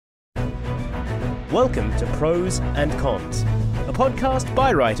Welcome to Prose and Cons, a podcast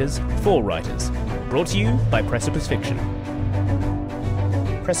by writers for writers, brought to you by Precipice Fiction.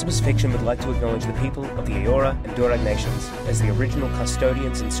 Precipice Fiction would like to acknowledge the people of the Eora and Durag nations as the original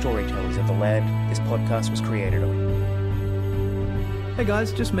custodians and storytellers of the land this podcast was created on. Hey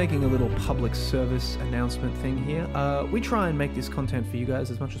guys, just making a little public service announcement thing here. We try and make this content for you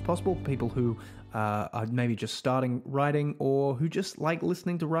guys as much as possible, people who are maybe just starting writing or who just like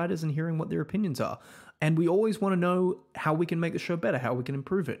listening to writers and hearing what their opinions are. And we always want to know how we can make the show better, how we can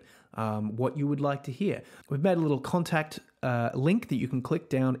improve it, what you would like to hear. We've made a little contact link that you can click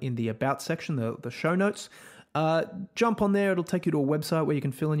down in the About section, the show notes. Jump on there, it'll take you to a website where you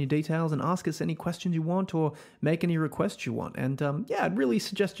can fill in your details and ask us any questions you want or make any requests you want. And I'd really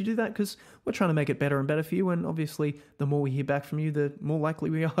suggest you do that because we're trying to make it better and better for you. And obviously, the more we hear back from you, the more likely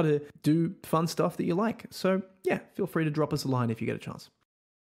we are to do fun stuff that you like. So yeah, feel free to drop us a line if you get a chance.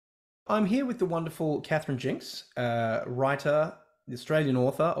 I'm here with the wonderful Catherine Jinks, writer, Australian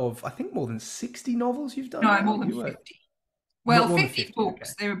author of, I think, more than 60 novels you've done. No, more than 50. Well, 50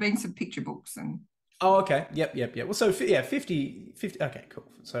 books. Okay. There have been some picture books and... Oh, okay. Yep. Well, so yeah, 50. Okay, cool.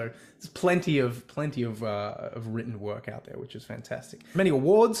 So there's plenty of written work out there, which is fantastic. Many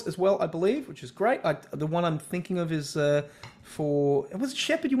awards as well, I believe, which is great. The one I'm thinking of is for, was it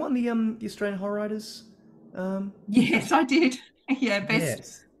Shepherd? You won the Australian Horror Writers? Yes, I did. Yeah,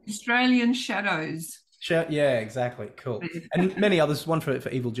 best Australian Shadows. Yeah, exactly. Cool. And many others. One for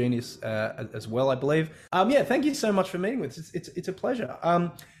Evil Genius as well, I believe. Thank you so much for meeting with us. It's a pleasure.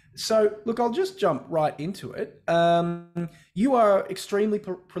 So, look, I'll just jump right into it. You are extremely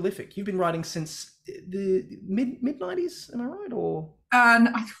prolific. You've been writing since the mid-90s, am I right? Or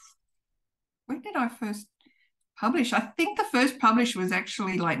when did I first publish? I think the first publish was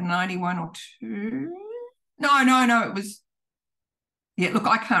actually like 91 or 2. No, it was... Yeah, look,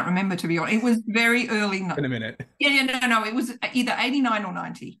 I can't remember, to be honest. It was very early. In a minute. Yeah, no, it was either 89 or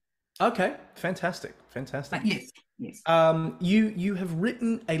 90. Okay, fantastic. Yes. You have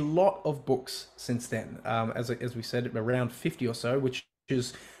written a lot of books since then, as we said, around 50 or so, which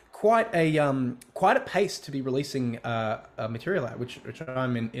is quite a pace to be releasing material at, which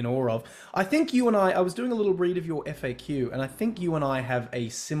I'm in awe of. I think you and I was doing a little read of your FAQ, and I think you and I have a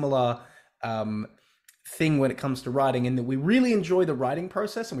similar thing when it comes to writing, in that we really enjoy the writing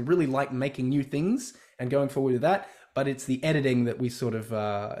process and we really like making new things and going forward with that. But it's the editing that we sort of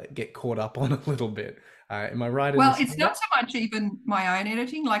get caught up on a little bit. Am I right? Well, it's not so much even my own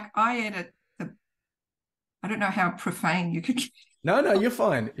editing. Like I edit I don't know how profane you could. No, you're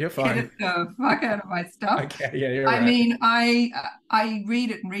fine. Edit the fuck out of my stuff. Okay, yeah, you're right. I mean, I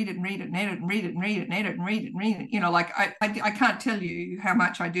read it and read it and read it and edit and read it and read it and edit and read it and read it. You know, like I can't tell you how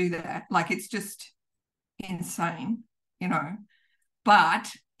much I do that. Like it's just insane, you know.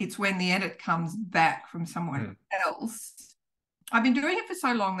 But it's when the edit comes back from someone else. I've been doing it for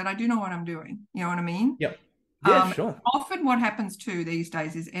so long that I do know what I'm doing. You know what I mean? Yep. Yeah, sure. Often what happens too these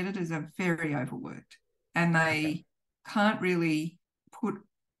days is editors are very overworked and they can't really put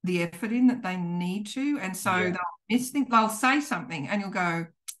the effort in that they need to. And so they'll miss things. They'll say something and you'll go,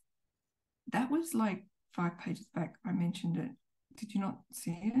 that was like 5 pages back. I mentioned it. Did you not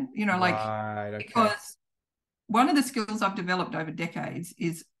see it? You know, like, right, okay. Because one of the skills I've developed over decades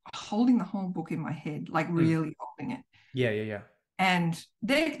is holding the whole book in my head, like really holding it. Yeah. And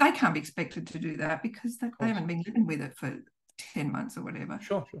they can't be expected to do that because they haven't been living with it for 10 months or whatever.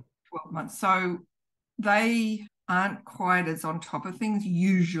 Sure. 12 months. So they aren't quite as on top of things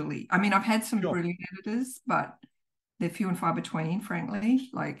usually. I mean, I've had some brilliant editors, but they're few and far between, frankly.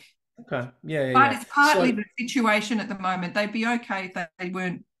 Like, okay. Yeah. But it's partly the situation at the moment. They'd be okay if they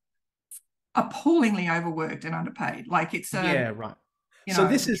weren't appallingly overworked and underpaid. Like it's right. So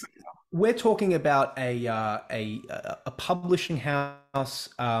this is, we're talking about a publishing house,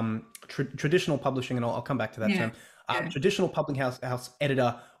 traditional publishing, and I'll come back to that term. Traditional publishing house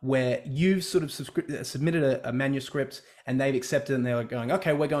editor, where you've sort of submitted a manuscript and they've accepted, and they're going,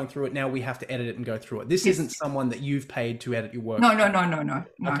 okay, we're going through it now. We have to edit it and go through it. This isn't someone that you've paid to edit your work. No.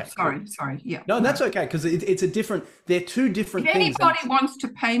 Okay, sorry. Yeah. No, that's okay, because it's a different. They're two different things. If anybody wants to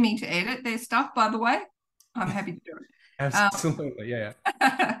pay me to edit their stuff, by the way, I'm happy to do it. Absolutely, yeah.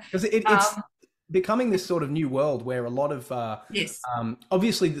 Because it's becoming this sort of new world where a lot of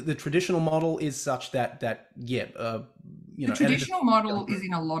obviously the traditional model is such that the traditional model is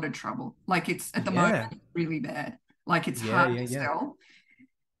in a lot of trouble. Like it's at the moment really bad. Like it's hard to sell,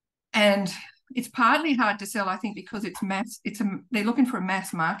 and it's partly hard to sell, I think, because it's mass. They're looking for a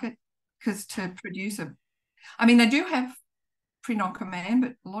mass market, because to produce they do have print on command,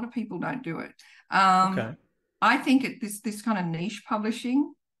 but a lot of people don't do it. I think this kind of niche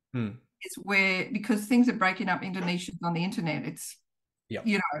publishing is where, because things are breaking up into niches on the internet, it's,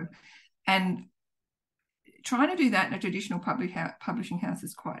 you know, and trying to do that in a traditional publishing house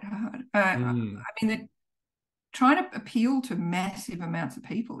is quite hard. I mean, trying to appeal to massive amounts of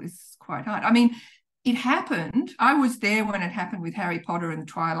people is quite hard. I mean, it happened. I was there when it happened with Harry Potter and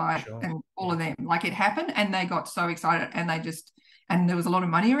Twilight and all of them. Like, it happened and they got so excited and there was a lot of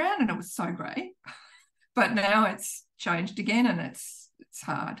money around and it was so great. But now it's changed again and it's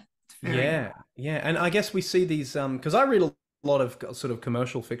hard. It's very hard. And I guess we see these because I read a lot of sort of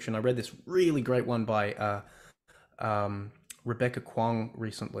commercial fiction. I read this really great one by Rebecca Kwong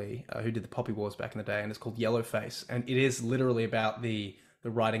recently, who did the Poppy Wars back in the day, and it's called Yellowface, and it is literally about the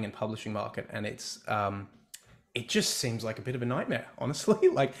writing and publishing market, and it's it just seems like a bit of a nightmare, honestly.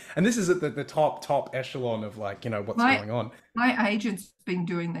 Like, and this is at the top echelon of, like, you know, what's going on. My agent's been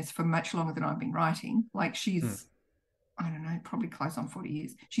doing this for much longer than I've been writing. Like, she's I don't know, probably close on 40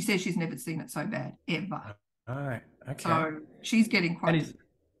 years. She says she's never seen it so bad ever. All right, okay. So she's getting quite.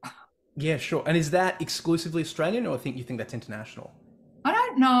 Yeah, sure. And is that exclusively Australian, or you think that's international? I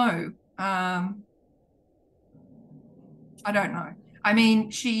don't know. I don't know. I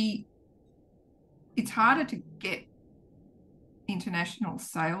mean, it's harder to get international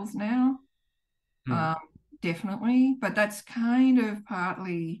sales now, definitely. But that's kind of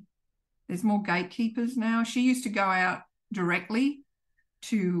partly, there's more gatekeepers now. She used to go out directly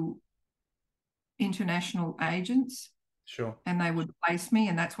to international agents. Sure. And they would place me,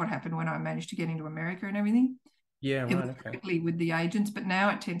 and that's what happened when I managed to get into America and everything. Yeah, right. It was directly with the agents, but now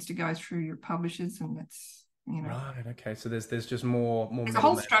it tends to go through your publishers, and that's, you know. Right. Okay. So there's just more. There's a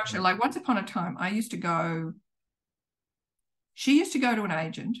whole structure. Like, once upon a time, she used to go to an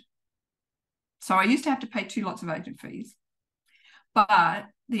agent, so I used to have to pay 2 lots of agent fees, but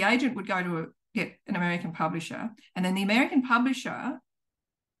the agent would go to get an American publisher, and then the American publisher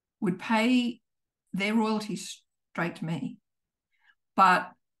would pay their royalties straight to me.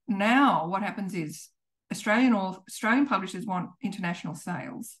 But now what happens is Australian publishers want international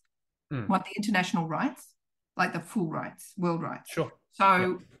sales, want the international rights, like the full rights, world rights. Sure.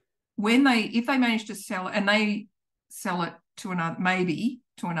 So if they manage to sell it, and they sell it to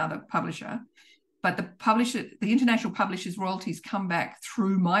another publisher, but the international publisher's royalties come back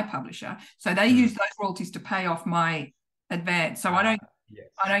through my publisher. So they use those royalties to pay off my advance. So I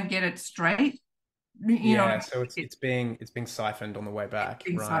don't get it straight. You know, so it's being siphoned on the way back,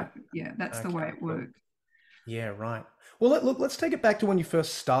 right? Siphoned. Yeah, that's the way it works. Yeah, right. Well, let's take it back to when you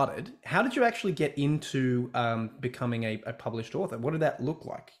first started. How did you actually get into becoming a published author? What did that look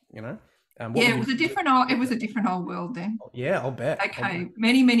like? You know, it was a different old world then. Yeah, I'll bet. Okay,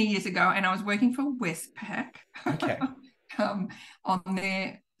 many years ago, and I was working for Westpac. Okay. On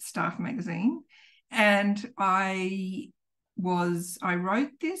their staff magazine, and I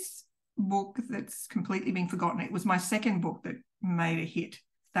wrote this book that's completely been forgotten. It was my second book that made a hit.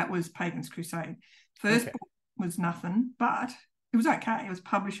 That was Pagan's Crusade. First book was nothing, but it was okay. It was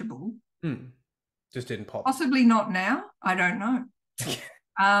publishable. Just didn't pop. Possibly not now. I don't know.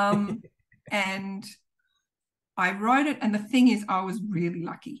 And I wrote it, and the thing is, I was really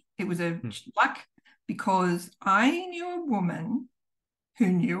lucky. It was a luck, because I knew a woman who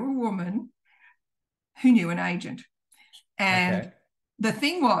knew an agent. And the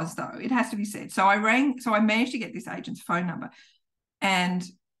thing was, though, it has to be said. So I managed to get this agent's phone number, and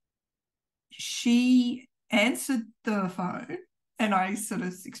she answered the phone, and I sort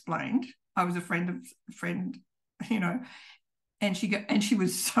of explained I was a friend, you know, and she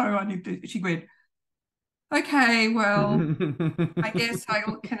was so uninterested. She went, okay, well, I guess I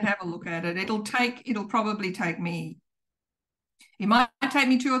can have a look at it. It'll probably take me, it might take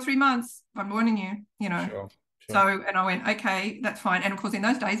me 2 or 3 months, if I'm warning you, you know. Sure. So, and I went, okay, that's fine. And of course, in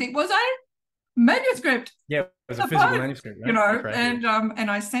those days, it was a manuscript. Yeah, it was a physical manuscript, right? You know,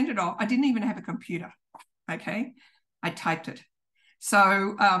 and I sent it off. I didn't even have a computer. Okay, I typed it.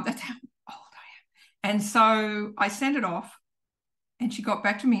 So that's how old I am. And so I sent it off, and she got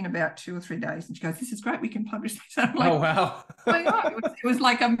back to me in about 2 or 3 days, and she goes, "This is great. We can publish this." I'm like, oh wow! It was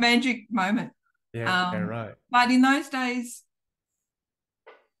like a magic moment. Yeah, right. But in those days,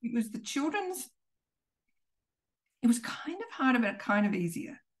 it was the children's. It was kind of harder, but kind of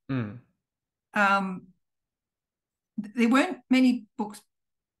easier. There weren't many books.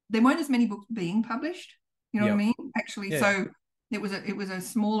 There weren't as many books being published. You know what I mean? Actually, so it was a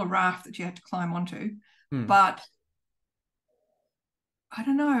smaller raft that you had to climb onto. But I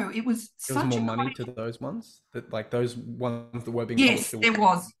don't know. It was such more money to those ones those ones that were being published. Yes, there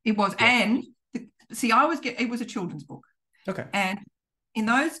was. It was, and it was a children's book. Okay, and in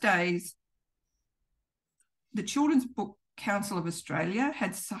those days, the children's book Council of Australia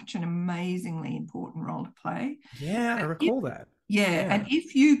had such an amazingly important role to play. Yeah, I recall that. Yeah, and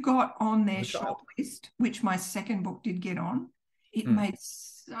if you got on their As a child. shortlist, which my second book did get on, it made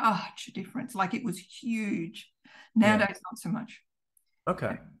such a difference. Like, it was huge. Nowadays, not so much.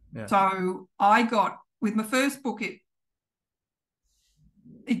 Okay. Yeah. So I got, with my first book, it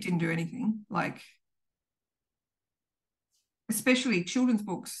didn't do anything. Like, especially children's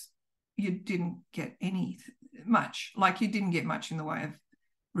books, you didn't get much. Like, you didn't get much in the way of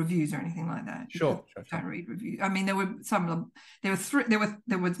reviews or anything like that. Sure. Don't read reviews. I mean, there were some of them.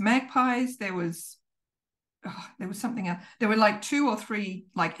 There was magpies. There was something else. There were like 2 or 3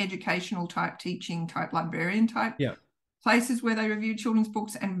 like educational type, teaching type, librarian type places where they reviewed children's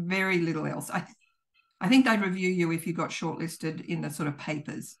books, and very little else. I think they'd review you if you got shortlisted in the sort of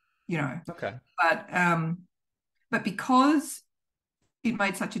papers, you know. Okay. But because it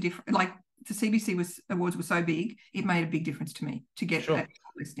made such a difference, like the CBC awards were so big, it made a big difference to me to get that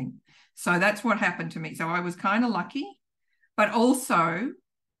listing. So that's what happened to me. So I was kind of lucky, but also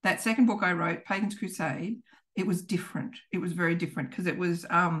that second book I wrote, Pagan's Crusade, it was different. It was very different because it was,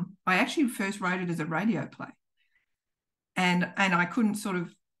 I actually first wrote it as a radio play. And I couldn't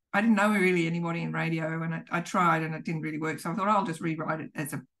I didn't know really anybody in radio, and I tried and it didn't really work. So I thought, I'll just rewrite it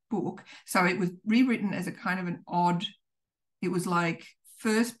as a book. So it was rewritten as a kind of an odd, it was like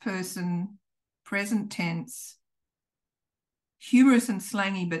first person, present tense, humorous and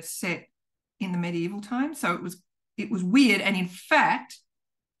slangy, but set in the medieval times. So it was weird. And in fact,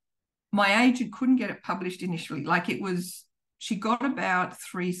 my agent couldn't get it published initially. Like, she got about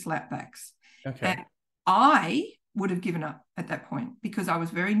 3 slapbacks. Okay. And I would have given up at that point because I was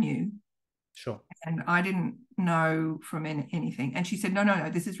very new. Sure. And I didn't know from anything. And she said, no,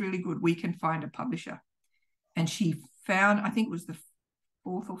 this is really good. We can find a publisher. And she found, I think it was the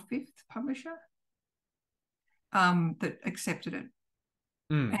 4th or 5th publisher that accepted it.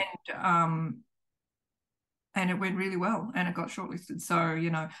 And it went really well, and it got shortlisted. So, you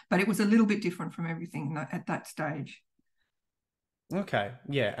know, but it was a little bit different from everything at that stage. Okay,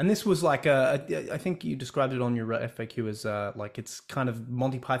 yeah. And this was like I think you described it on your FAQ as like it's kind of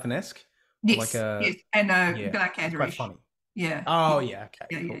Monty Python-esque. Yes, like yes. And Blackadder-ish. Quite funny. Yeah. Oh, yeah.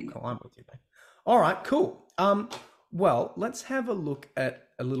 Okay, cool. I'm with you there. All right, cool. Well, let's have a look at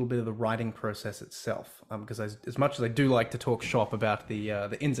a little bit of the writing process itself, because as much as I do like to talk shop about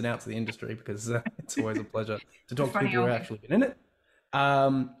the ins and outs of the industry, because it's always a pleasure to talk to people who have actually been in it.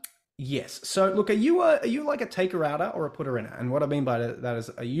 Yes. So, look, are you like a taker-outer or a putter-inner? And what I mean by that is,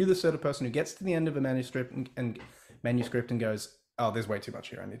 are you the sort of person who gets to the end of a manuscript and goes, oh, there's way too much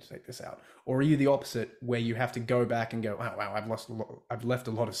here, I need to take this out? Or are you the opposite, where you have to go back and go, oh, wow, I've left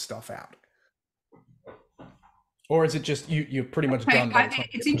a lot of stuff out? Or is it just you're pretty much done?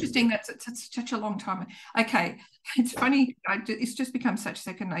 It's interesting. That's such a long time. Okay, it's funny. It's just become such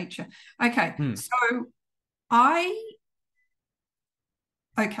second nature. Okay, so I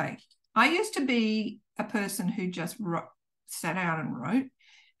used to be a person who just sat out and wrote,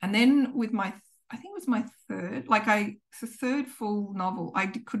 and then with I think it was my third full novel, I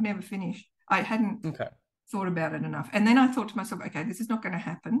could never finish. I hadn't thought about it enough, and then I thought to myself, okay, this is not going to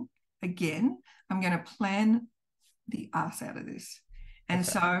happen again. I'm going to plan the ass out of this. And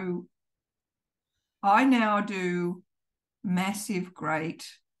so I now do massive, great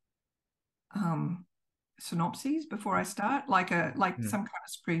synopses before I start, like some kind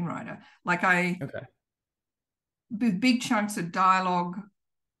of screenwriter. With big chunks of dialogue.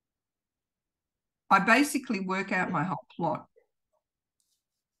 I basically work out my whole plot.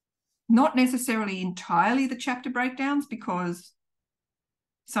 Not necessarily entirely the chapter breakdowns, because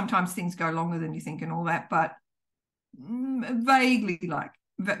sometimes things go longer than you think and all that, but vaguely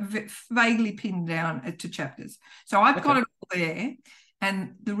pinned down to chapters. So I've got it all there.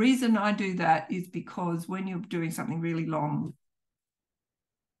 And the reason I do that is because when you're doing something really long,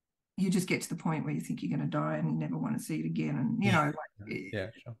 you just get to the point where you think you're going to die and you never want to see it again. And, you know,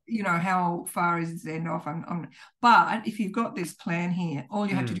 you know, how far is the end off? But if you've got this plan here, all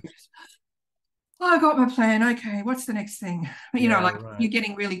you have to do is, I got my plan. Okay, what's the next thing? You know, you're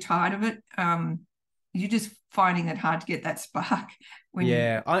getting really tired of it. You're just finding it hard to get that spark.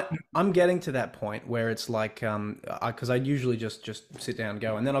 I'm getting to that point where it's like, because I usually just sit down and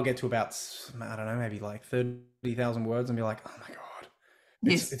go, and then I'll get to about, I don't know, maybe like 30,000 words and be like, oh my God,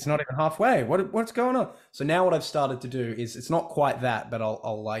 it's not even halfway. What's going on? So now what I've started to do is, it's not quite that, but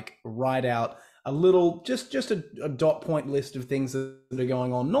I'll like write out a little, just a dot point list of things that are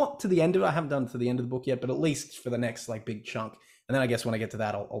going on. Not to the end of it. I haven't done to the end of the book yet, but at least for the next like big chunk. And then I guess when I get to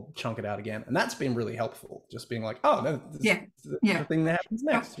that, I'll chunk it out again. And that's been really helpful. Just being like, oh, no, this is the thing that happens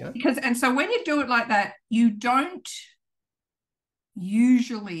next. You know? And so when you do it like that, you don't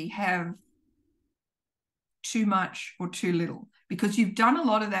usually have too much or too little, because you've done a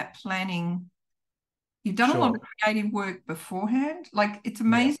lot of that planning. You've done a lot of creative work beforehand. Like, it's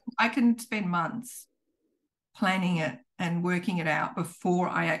amazing. I can spend months planning it and working it out before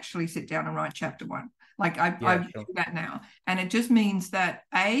I actually sit down and write chapter 1. Like, I do that now. And it just means that,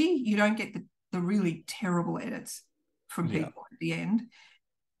 A, you don't get the really terrible edits from people at the end.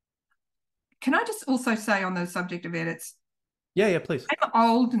 Can I just also say, on the subject of edits? Yeah, please. I'm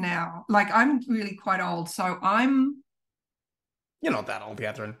old now. Like, I'm really quite old. So You're not that old,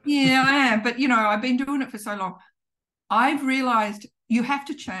 Catherine. Yeah, I am. But, I've been doing it for so long. I've realized you have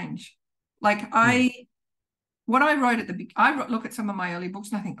to change. Like, what I wrote at the beginning, I look at some of my early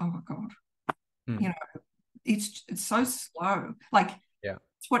books and I think, oh my God, it's so slow. Like,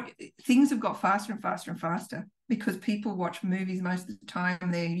 it's what things have got faster and faster and faster, because people watch movies most of the time.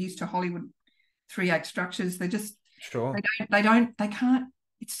 They're used to Hollywood 3-act structures. They just, they can't,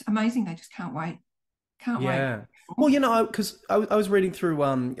 it's amazing. They just can't wait. Can't wait. Well, because I was reading through,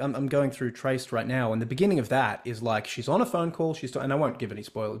 I'm going through Traced right now, and the beginning of that is like, she's on a phone call, and I won't give any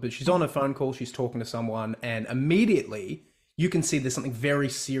spoilers, but she's on a phone call, she's talking to someone, and immediately you can see there's something very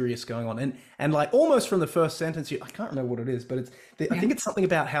serious going on. And like, almost from the first sentence, I can't remember what it is, but I think it's something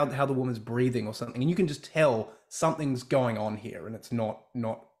about how the woman's breathing or something, and you can just tell something's going on here, and it's not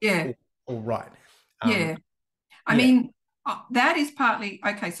all right. I mean, that is partly,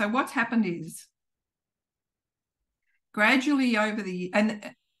 okay, so what's happened is, gradually over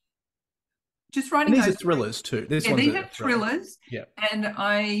and just writing, and these are thrillers too. These are thrillers. Yeah. And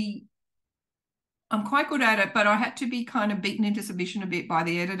I'm quite good at it, but I had to be kind of beaten into submission a bit by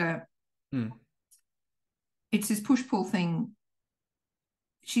the editor. It's this push-pull thing.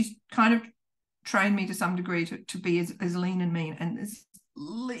 She's kind of trained me to some degree to be as lean and mean, and as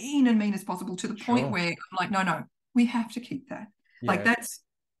lean and mean as possible, to the point where I'm like, no, we have to keep that. Like, that's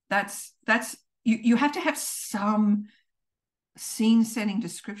you have to have some scene setting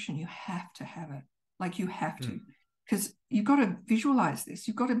description. You have to have it. Like, you have to, because you've got to visualize this.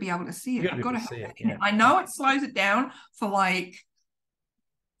 You've got to be able to see it. You've got to have it in it. I know it slows it down for like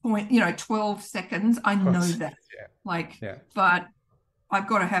 12 seconds. I know that. But I've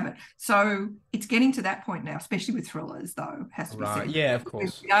got to have it. So it's getting to that point now, especially with thrillers, though. Has to be said. Yeah, of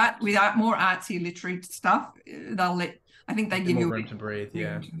course. With more artsy literary stuff, I think they give you room to breathe.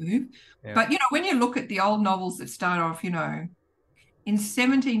 To move. But when you look at the old novels that start off, in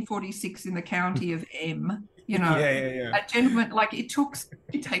 1746 in the county of M, a gentleman, like, it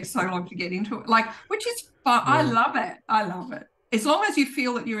takes so long to get into it, like, which is fun. I love it. As long as you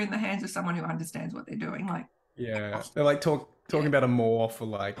feel that you're in the hands of someone who understands what they're doing. Like, they're like talking about a moor for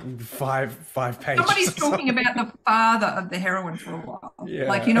like five pages. Somebody's talking about the father of the heroine for a while.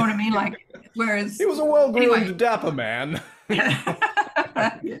 Like, you know what I mean? Like, whereas he was a well-groomed, dapper man.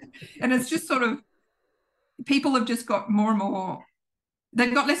 And it's just sort of, people have just got more and more,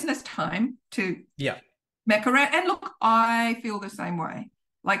 they've got less and less time to meck around. And look, I feel the same way.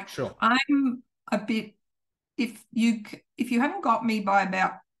 Like, I'm a bit, if you haven't got me by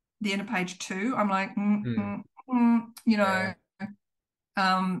about the end of page 2, I'm like,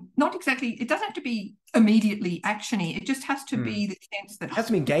 not exactly, it doesn't have to be immediately actiony. It just has to be the sense that it has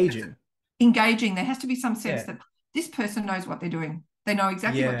to be engaging. There has to be some sense that this person knows what they're doing. They know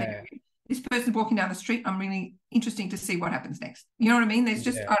exactly what they're doing. This person's walking down the street. I'm really interesting to see what happens next. You know what I mean? There's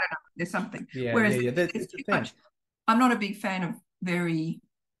just, I don't know, there's something. Whereas there's too much. I'm not a big fan of very,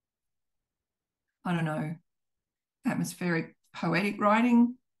 I don't know, atmospheric, poetic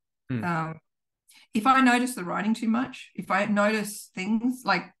writing. If I notice the writing too much, if I notice things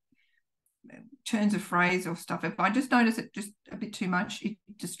like turns of phrase or stuff, if I just notice it just a bit too much, it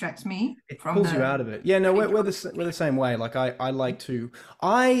distracts me. It pulls you out of it. Yeah, no, we're the same way. Like, I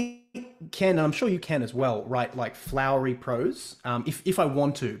can, and I'm sure you can as well, write like flowery prose, if I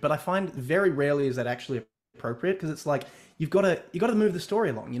want to, but I find very rarely is that actually appropriate, because it's like you've got to move the story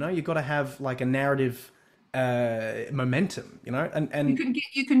along. You've got to have like a narrative momentum, and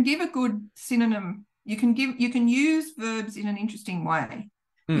you can give a good synonym. You can use verbs in an interesting way.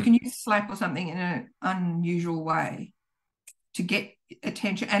 You can use slap or something in an unusual way to get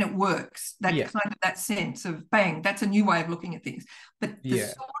attention, and it works. That kind of, that sense of bang, that's a new way of looking at things. But the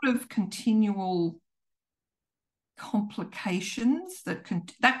sort of continual complications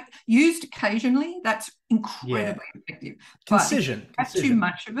that used occasionally, that's incredibly effective. Concision. But if you have too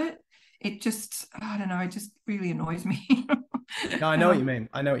much of it, it just, I don't know, it just really annoys me. No, I know what you mean.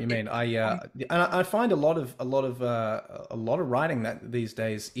 I know what you mean. I find a lot of writing that these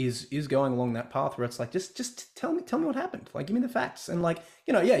days is going along that path where it's like just tell me what happened. Like give me the facts. And like,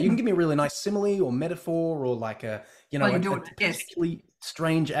 you know, yeah, you can give me a really nice simile or metaphor or like a, you know, a particularly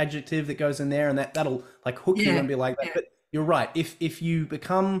strange adjective that goes in there, and that'll like hook you and be like that. But you're right. If you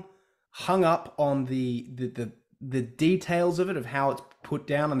become hung up on the details of it, of how it's put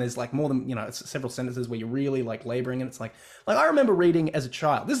down, and there's like more than, you know, it's several sentences where you're really like laboring, and it's like I remember reading as a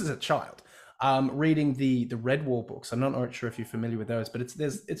child, reading the Red Wall books. I'm not sure if you're familiar with those, but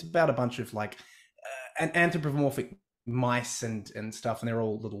it's about a bunch of like an anthropomorphic mice and stuff, and they're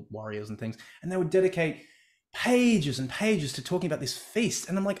all little warriors and things, and they would dedicate pages and pages to talking about this feast,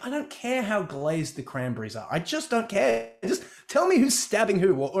 and I'm like, I don't care how glazed the cranberries are. I just don't care. Just tell me who's stabbing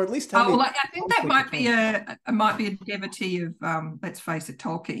who, or at least tell me. Like, I think that might be a devotee of let's face it,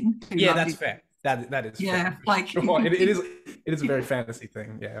 Tolkien. Yeah, that's fair. That is fair. Like sure. It is a very fantasy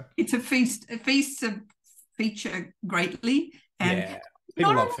thing. Yeah, it's a feast. Feasts feature greatly, and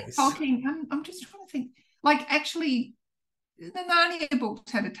people love feasts. Tolkien. I'm just trying to think. Like actually, the Narnia books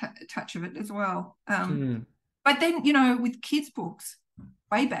had a touch of it as well. But then, you know, with kids' books,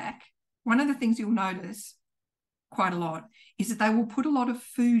 way back, one of the things you'll notice quite a lot is that they will put a lot of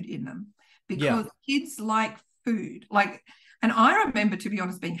food in them because kids like food. Like, and I remember, to be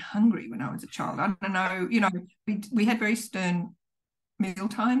honest, being hungry when I was a child. I don't know, you know, we had very stern meal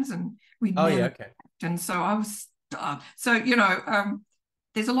times, and and so I was starved. So, you know,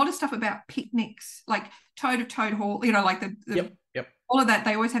 there's a lot of stuff about picnics, like Toad of Toad Hall, you know, like the all of that.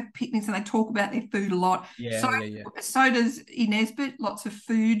 They always have picnics and they talk about their food a lot. So does Inesbit, lots of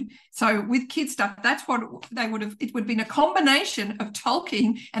food. So with kids stuff, that's what they would have. It would have been a combination of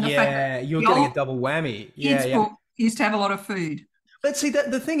Tolkien and the fact that you're getting a double whammy. Kids' book used to have a lot of food. But see,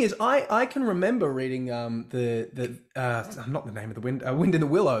 the thing is, I can remember reading not the name of the wind, Wind in the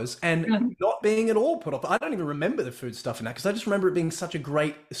Willows, and not being at all put off. I don't even remember the food stuff in that, because I just remember it being such a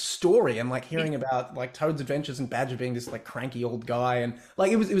great story, and like hearing about like Toad's adventures and Badger being this like cranky old guy, and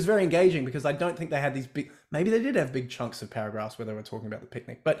like it was very engaging, because I don't think they had these big. Maybe they did have big chunks of paragraphs where they were talking about the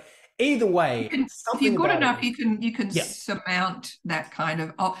picnic, but either way, if you're good enough, you can surmount that kind of,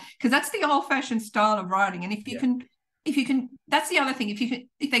 because that's the old-fashioned style of writing, and if you can, that's the other thing.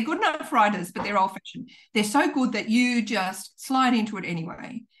 If they're good enough writers, but they're old-fashioned, they're so good that you just slide into it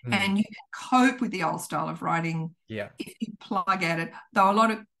anyway, and you can cope with the old style of writing. Yeah. If you plug at it, though, a lot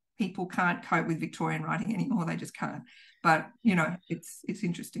of people can't cope with Victorian writing anymore; they just can't. But you know, it's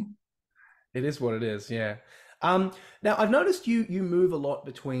interesting. It is what it is. Yeah. Now I've noticed you move a lot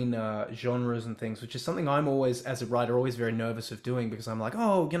between genres and things, which is something I'm always, as a writer, always very nervous of doing, because I'm like,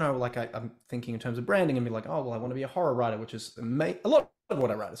 oh, you know, like I'm thinking in terms of branding and be like, oh, well, I want to be a horror writer, which is a lot of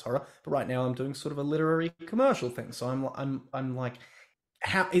what I write is horror, but right now I'm doing sort of a literary commercial thing. So I'm like,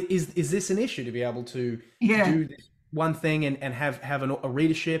 how is this an issue to be able to do this one thing and have a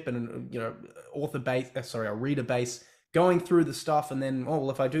readership and, you know, a reader base going through the stuff, and then, oh,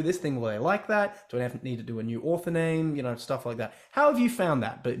 well, if I do this thing, will they like that? Do I need to do a new author name? You know, stuff like that. How have you found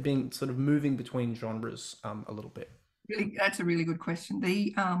that, but being sort of moving between genres a little bit? Really, that's a really good question.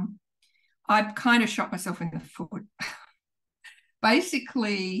 I've kind of shot myself in the foot.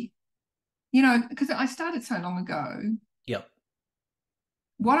 Basically, you know, because I started so long ago. Yep.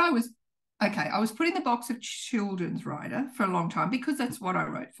 I was put in the box of children's writer for a long time because that's what I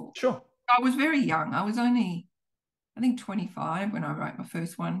wrote for. Sure. I was very young. I was only, I think, 25 when I wrote my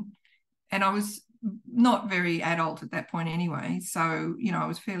first one, and I was not very adult at that point anyway. So, you know, I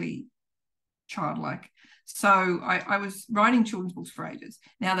was fairly childlike. So I was writing children's books for ages.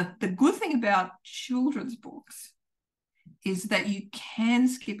 Now, the good thing about children's books is that you can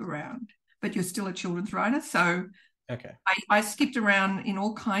skip around, but you're still a children's writer. So I skipped around in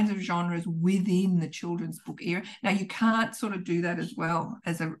all kinds of genres within the children's book era. Now, you can't sort of do that as well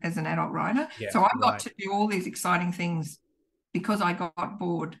as an adult writer. Yeah, so I got to do all these exciting things because I got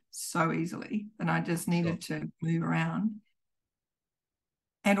bored so easily, and I just needed to move around.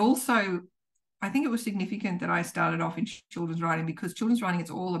 And also, I think it was significant that I started off in children's writing, because children's writing,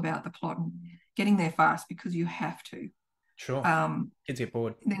 it's all about the plot and getting there fast, because you have to. Sure. Kids get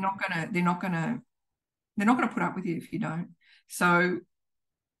bored. They're not gonna put up with you if you don't. So,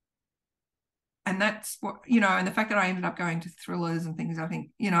 and that's what, you know, and the fact that I ended up going to thrillers and things, I think,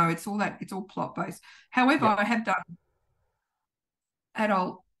 you know, it's all plot based. However, I have done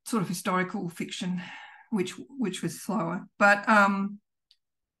adult sort of historical fiction, which was slower. But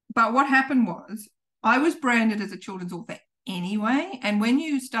what happened was I was branded as a children's author anyway. And when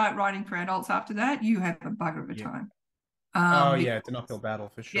you start writing for adults after that, you have a bugger of a time. Oh yeah, it's an uphill battle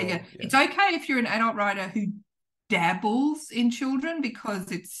for Yeah, sure. yeah. Yeah. It's okay if you're an adult writer who dabbles in children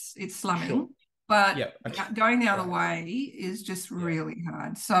because it's slumming, Sure. but Yeah. going the other Right. way is just really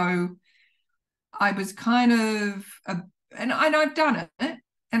hard. So I was kind of, and I've done it,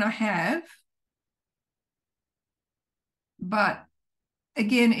 and I have, but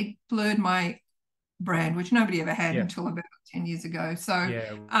again, it blurred my brand, which nobody ever had Yeah. until about 10 years ago. So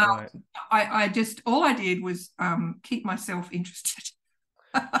Yeah. Right. I just, all I did was keep myself interested.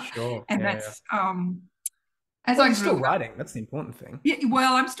 Sure. And Yeah. that's as Well, I you're grew still up. writing. That's the important thing. Yeah,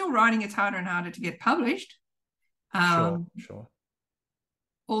 well, I'm still writing. It's harder and harder to get published. Sure. Um, Sure.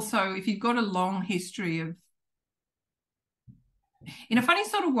 Also, if you've got a long history of, in a funny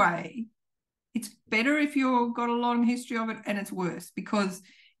sort of way, it's better if you've got a long history of it, and it's worse because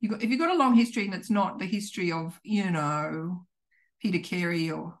if you've got a long history and it's not the history of, Peter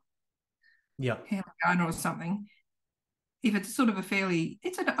Carey or Yeah. Healy or something. If it's sort of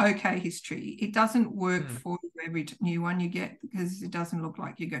it's an okay history. It doesn't work for every new one you get because it doesn't look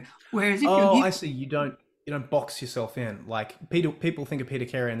like you go. Whereas if I see. You don't box yourself in. Like people think of Peter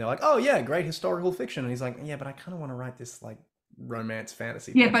Carey and they're like, oh yeah, great historical fiction, and he's like, yeah, but I kind of want to write this like romance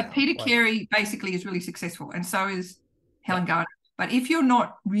fantasy yeah, thing but now. Peter Like, Carey basically is really successful, and so is yeah, Helen Gardner. But if you're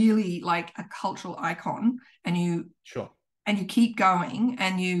not really like a cultural icon and you sure. keep going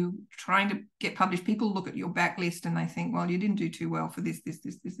and you trying to get published, people look at your backlist and they think, well, you didn't do too well for this, and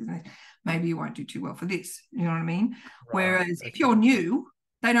this. Maybe you won't do too well for this. You know what I mean? Right. Whereas if you're new,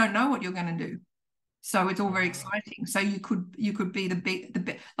 they don't know what you're going to do. So it's all very exciting. So you could be the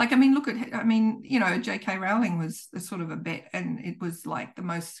bet. Like, I mean, J.K. Rowling was a sort of a bet, and it was like the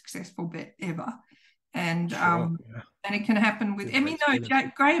most successful bet ever. And Sure, and it can happen with.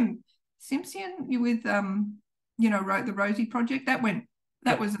 Graham Simpson with wrote the Rosie Project. That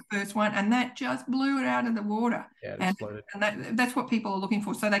was the first one, and that just blew it out of the water. Yeah, it exploded. And that's what people are looking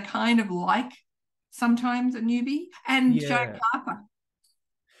for. So they kind of like sometimes a newbie. And Joan Harper.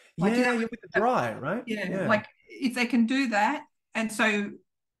 Like, you're with the dry, right? Yeah, like if they can do that, and so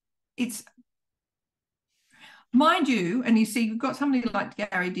it's, mind you, and you see, you've got somebody like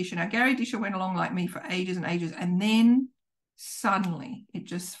Gary Disher. Now, Gary Disher went along like me for ages and ages, and then suddenly it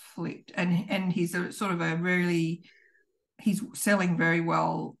just flipped, and he's he's selling very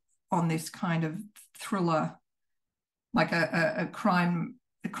well on this kind of thriller, like a crime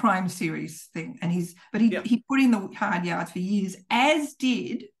series thing, and he put in the hard yards for years, as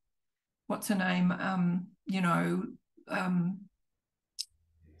did what's her name,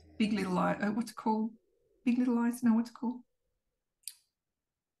 Big Little Lies. What's it called? Big Little Lies? No, what's it called?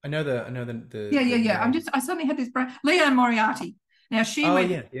 I know the Yeah. I suddenly had this brain. Leanne Moriarty. Now she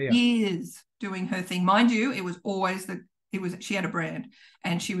went years doing her thing. Mind you, it was always she had a brand,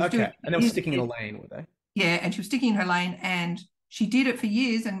 and she was doing, and they were sticking in a lane, were they? Yeah, and she was sticking in her lane, and she did it for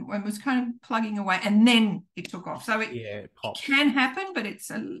years and was kind of plugging away, and then it took off. So it can happen, but it's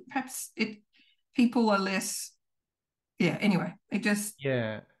people are less. Yeah. Anyway, it just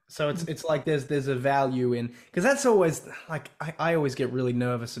So it's like there's a value in, because that's always like I always get really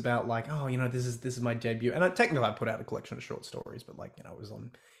nervous about like, oh, this is my debut, and technically I put out a collection of short stories, but like, it was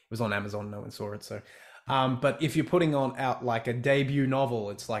on Amazon, no one saw it, so. But if you're putting out like a debut novel,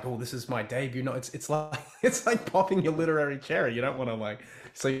 it's like, oh, this is my debut. No, it's like popping your literary cherry. You don't want to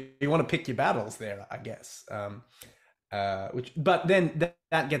so you want to pick your battles there, I guess. But then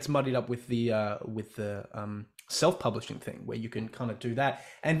that gets muddied up with the self-publishing thing, where you can kind of do that,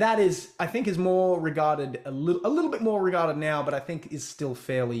 and that is, I think, is more regarded a little bit more regarded now, but I think is still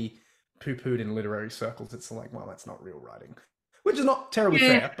fairly poo-pooed in literary circles. It's like, well, that's not real writing, which is not terribly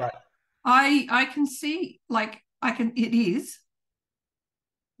fair, but. I can see, it is,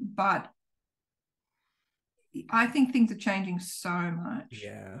 but I think things are changing so much.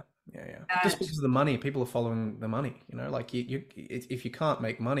 Yeah. Just because of the money, people are following the money. Like if you can't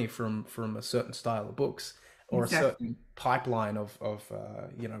make money from a certain style of books or a certain pipeline of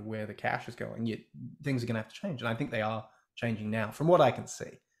where the cash is going, things are going to have to change, and I think they are changing now, from what I can see,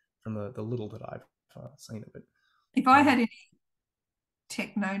 from the little that I've seen of it. If I had any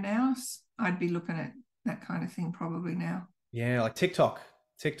techno now, I'd be looking at that kind of thing probably now. Yeah, like TikTok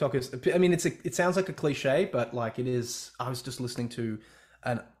is, I mean, it sounds like a cliche, but like it is. I was just listening to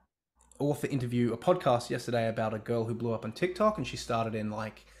an author interview, a podcast yesterday about a girl who blew up on TikTok, and she started in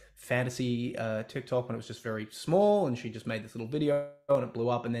like fantasy TikTok when it was just very small, and she just made this little video and it blew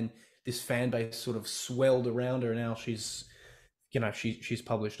up, and then this fan base sort of swelled around her, and now she's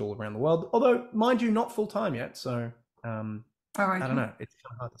published all around the world, although mind you, not full time yet, so I don't know. It's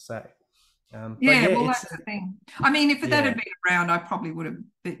kind of hard to say. Well, that's the thing. I mean, if that had been around, I probably would have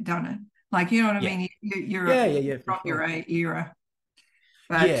done it. Like, you know what I Yeah. mean? You're Yeah, for from sure. your era.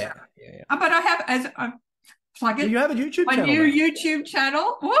 But Yeah. but I have as I plug So it you have a YouTube my channel new now. YouTube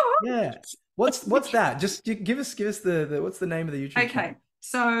channel. Woo! Yeah. What's that? Just give us the what's the name of the YouTube channel? Okay,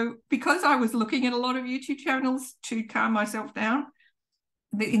 so because I was looking at a lot of YouTube channels to calm myself down,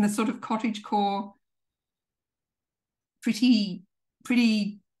 in the sort of cottagecore, pretty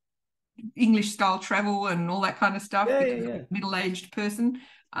English style travel and all that kind of stuff, Yeah, because I'm a middle-aged person,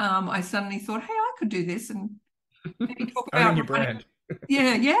 I suddenly thought, hey, I could do this and maybe talk Owning about your writing.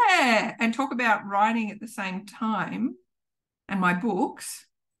 brand. And talk about writing at the same time, and my books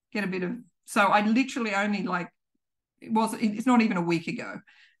get a bit of. So I literally only it's not even a week ago.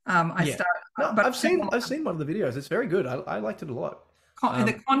 I Yeah. started, No, but I've seen one of the videos. It's very good. I liked it a lot.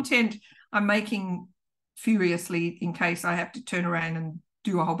 the content I'm making furiously in case I have to turn around and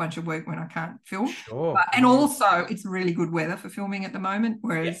do a whole bunch of work when I can't film. Sure. And also, it's really good weather for filming at the moment.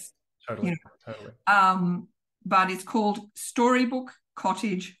 Whereas, Totally. Totally. But it's called Storybook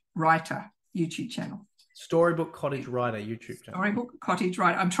Cottage Writer YouTube channel. Storybook Cottage Writer YouTube channel. Storybook Cottage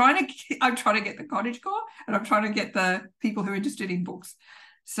Writer. I'm trying to get the cottagecore, and I'm trying to get the people who are interested in books.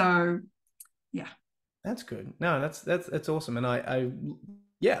 So, yeah. That's good. No, that's awesome. And I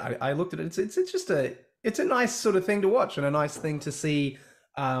looked at it. It's just it's a nice sort of thing to watch and a nice thing to see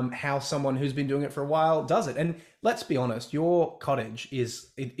how someone who's been doing it for a while does it. And let's be honest, your cottage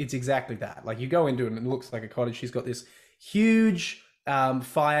it's exactly that. Like, you go into it and it looks like a cottage. She's got this huge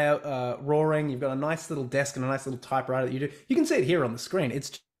fire roaring. You've got a nice little desk and a nice little typewriter that you do. You can see it here on the screen.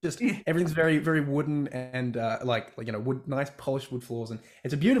 It's just everything's very, very wooden and nice polished wood floors, and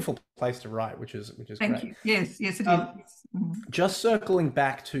it's a beautiful place to write, which is Thank great. you. Yes, it is. Just circling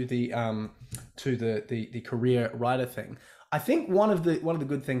back to the career writer thing, I think one of the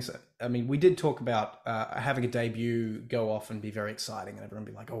good things. I mean, we did talk about having a debut go off and be very exciting, and everyone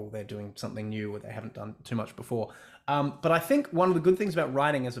be like, "Oh, they're doing something new, or they haven't done too much before." But I think one of the good things about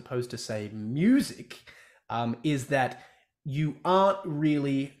writing, as opposed to say music, is that you aren't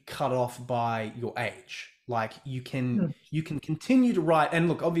really cut off by your age. Like, you can continue to write, and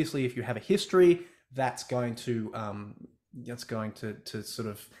look, obviously, if you have a history, that's going to sort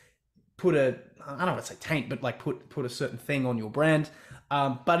of put I don't want to say taint, but like put a certain thing on your brand.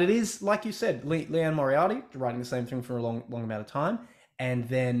 But it is, like you said, Leanne Moriarty writing the same thing for a long amount of time, and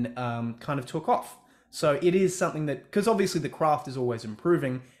then kind of took off. So it is something that, because obviously the craft is always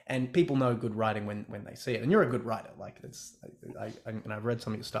improving, and people know good writing when they see it. And you're a good writer. Like, I've read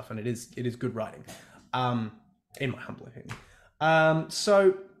some of your stuff, and it is good writing, in my humble opinion.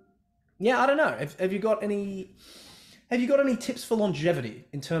 So yeah, I don't know. Have you got any tips for longevity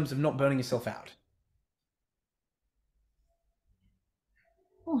in terms of not burning yourself out?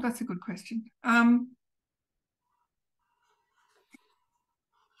 Oh, that's a good question. I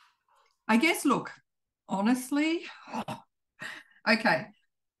guess, look, honestly, okay.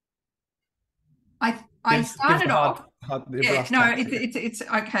 I started off. It's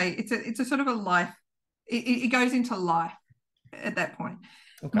okay. It's a sort of a life. It goes into life at that point.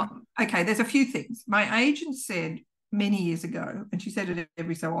 Okay, there's a few things. My agent said many years ago, and she said it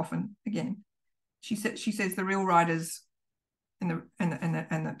every so often again. She says the real writers and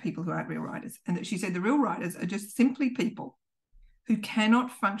the people who aren't real writers, and that she said the real writers are just simply people who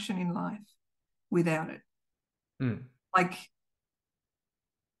cannot function in life without it. Like,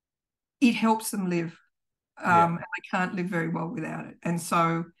 it helps them live, and they can't live very well without it, and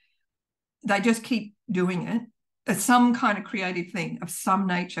so they just keep doing it as some kind of creative thing of some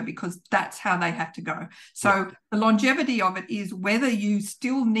nature, because that's how they have to go. So the longevity of it is whether you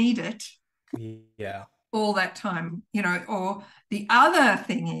still need it all that time, or the other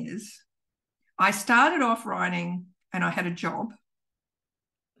thing is, I started off writing and I had a job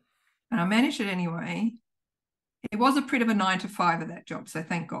and I managed it anyway. It was a bit of a 9 to 5 at that job, so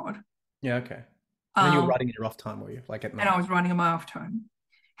thank God. Yeah, okay. And then you were writing in your off time, were you? Like at night? And I was writing in my off time.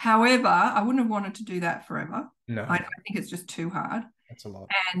 However, I wouldn't have wanted to do that forever. No. I think it's just too hard. That's a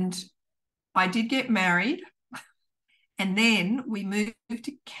lot. And I did get married, and then we moved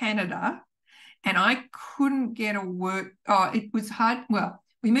to Canada, and I couldn't get a work. Oh, it was hard. Well,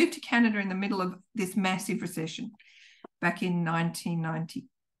 we moved to Canada in the middle of this massive recession back in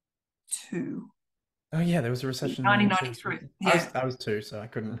 1992. Oh yeah, there was a recession. 1993. Yeah. I was 2, so I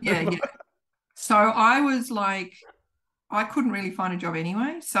couldn't. Yeah. So I was like, I couldn't really find a job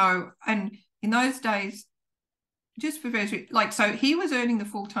anyway. So, and in those days, just for very, like, so he was earning the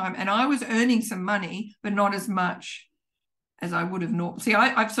full time and I was earning some money, but not as much as I would have normally. See,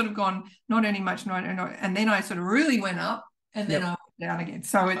 I've sort of gone not earning much, and then I sort of really went up, and then I went down again.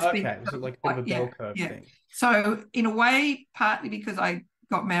 So it's been so like a bit of a bell curve thing. So in a way, partly because I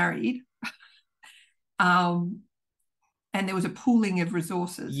got married, And there was a pooling of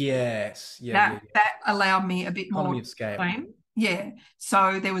resources. Yes. That allowed me a bit Economy more of scale. time. Yeah.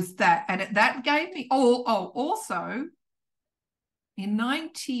 So there was that. And that gave me, also in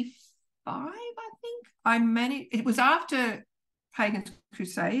 95, I think, I managed, it was after Pagan's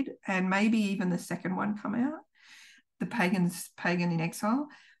Crusade, and maybe even the second one come out, the Pagan in Exile.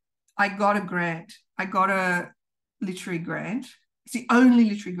 I got a grant. I got a literary grant. It's the only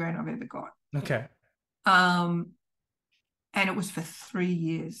literary grant I've ever got. Okay. And it was for 3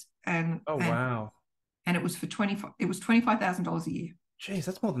 years. Wow. And it was for $25,000 a year. Jeez,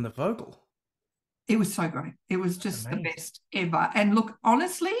 that's more than the Vogel. It was so great. It was just the best ever. And look,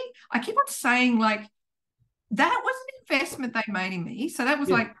 honestly, I keep on saying, like, that was an investment they made in me. So that was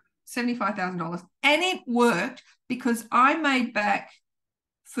like $75,000. And it worked because I made back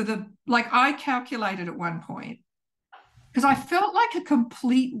I calculated at one point, because I felt like a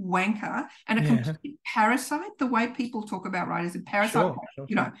complete wanker and a complete parasite, the way people talk about writers, a parasite,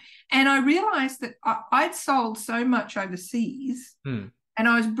 sure. And I realized that I'd sold so much overseas and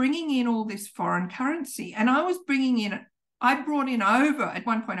I was bringing in all this foreign currency, and I brought in over, at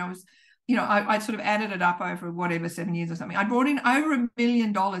one point I was, I sort of added it up over whatever, 7 years or something. I brought in over $1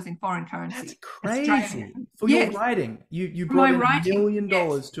 million in foreign currency. That's crazy. For your writing. You brought in $1 million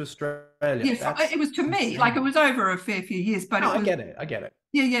to Australia. Yes, it was to me, like, it was over a fair few years, but I get it.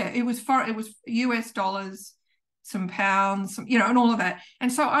 Yeah. It was US dollars, some pounds, and all of that.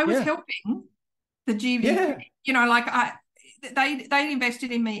 And so I was helping the GV, they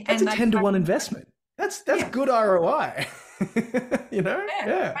invested in me. That's a 10-to-1 investment. That's good ROI.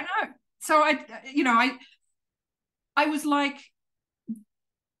 Yeah, I know. So I was like,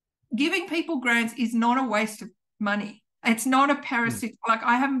 giving people grants is not a waste of money. It's not a parasite. Like,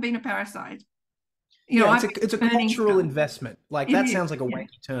 I haven't been a parasite. It's a cultural investment. Like, that sounds like a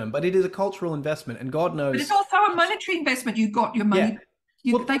wanky term, but it is a cultural investment, and God knows. But it's also a monetary investment. You got your money.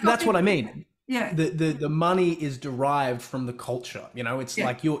 That's what I mean. Yeah. The money is derived from the culture. It's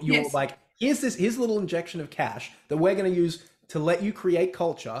like you're like, here's a little injection of cash that we're going to use to let you create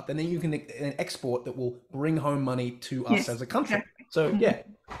culture, then you can export that will bring home money to us as a country. Exactly. So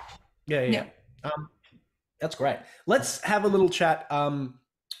yeah. That's great. Let's have a little chat.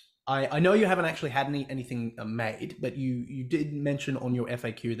 I know you haven't actually had anything made, but you did mention on your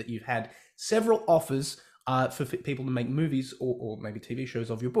FAQ that you've had several offers for people to make movies or maybe TV shows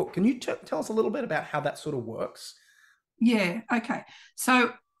of your book. Can you tell us a little bit about how that sort of works? Yeah. Okay.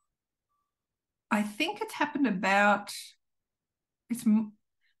 So I think it's happened it's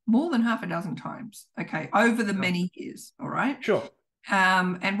more than half a dozen times. Okay. Over the many years. All right. Sure.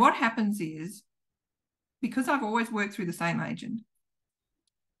 And what happens is, because I've always worked through the same agent,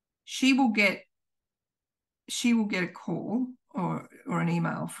 she will get a call or an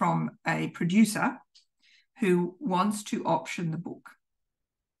email from a producer who wants to option the book.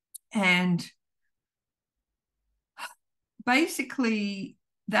 And basically,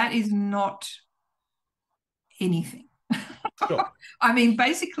 that is not anything. Sure. I mean,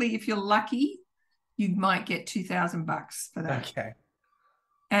 basically, if you're lucky, you might get $2,000 for that. Okay.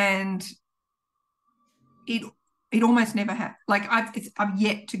 And it almost never happens. Like, I've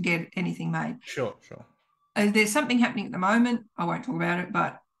yet to get anything made. Sure. There's something happening at the moment. I won't talk about it,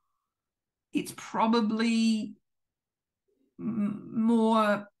 but it's probably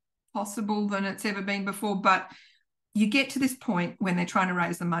more possible than it's ever been before. But you get to this point when they're trying to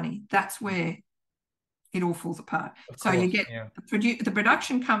raise the money. That's where it all falls apart. So you get the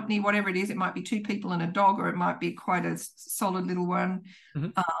production company, whatever it is. It might be 2 people and a dog, or it might be quite a solid little one.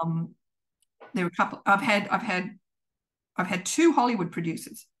 Mm-hmm. There are a couple. I've had 2 Hollywood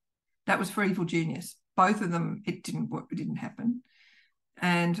producers. That was for Evil Genius. Both of them, it didn't work. It didn't happen.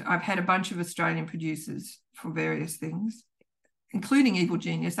 And I've had a bunch of Australian producers for various things, including Evil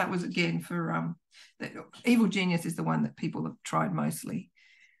Genius. That was again for Evil Genius is the one that people have tried mostly.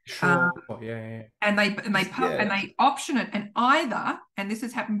 Sure. And they option it, and this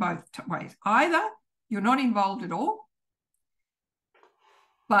has happened both ways. Either you're not involved at all,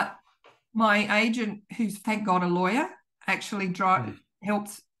 but my agent, who's thank God a lawyer, actually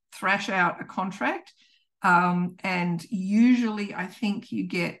helps thrash out a contract. And usually I think you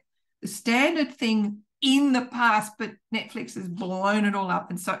get the standard thing in the past, but Netflix has blown it all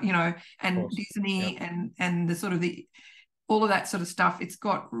up. And so, and Disney and the sort of all of that sort of stuff, it's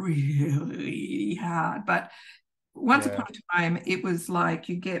got really hard. But once upon a time, it was like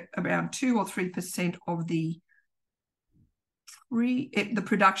you get around 2 or 3% of the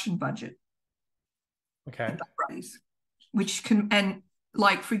production budget. Okay. Which can, and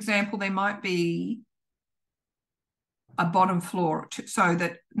like, for example, there might be, a bottom floor so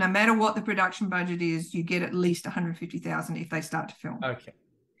that no matter what the production budget is, you get at least 150,000 if they start to film. Okay.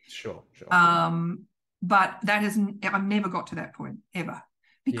 Sure. But I've never got to that point ever,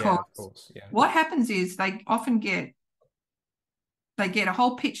 because of course. Yeah. what happens is they often get a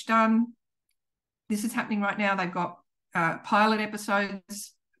whole pitch done. This is happening right now. They've got pilot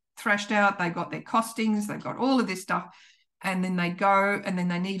episodes thrashed out. They've got their costings. They've got all of this stuff. And then they go, and then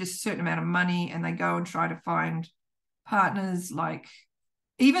they need a certain amount of money, and they go and try to find partners. Like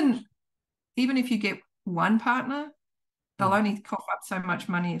even if you get one partner, they'll only cough up so much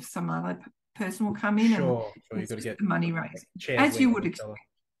money if some other person will come in. Sure. And You've got to get the money raising, as you would expect.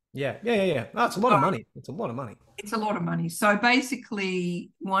 Yeah. No, it's a lot of money. It's a lot of money. It's a lot of money. So basically,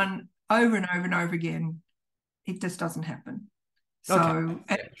 one over and over and over again, it just doesn't happen. So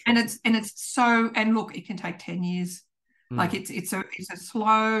and it's so, and look, it can take 10 years. Like it's a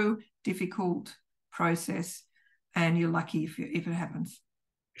slow, difficult process, and you're lucky if it happens.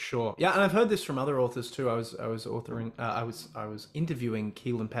 Sure. Yeah, and I've heard this from other authors too. I was interviewing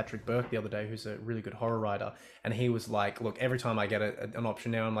Keelan Patrick Burke the other day, who's a really good horror writer, and he was like, "Look, every time I get an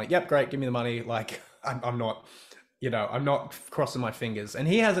option now, I'm like, yep, great, give me the money. Like, I'm not, I'm not crossing my fingers." And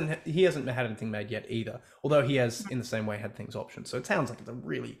he hasn't had anything made yet either. Although he has, in the same way, had things optioned. So it sounds like it's a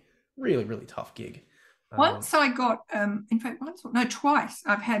really, really, really tough gig. Once I got, twice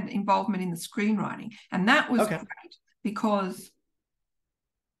I've had involvement in the screenwriting, and that was great because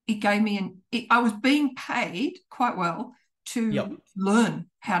it gave me I was being paid quite well to learn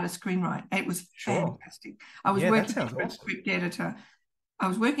how to screenwrite. It was fantastic. I was working under a script editor. I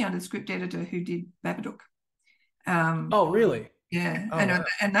was working under the script editor who did Babadook. Oh, really? Yeah,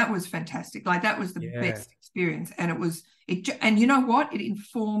 and that was fantastic. Like that was the best experience, and and you know what? It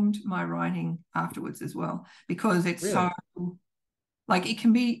informed my writing afterwards as well, because it's so, like, it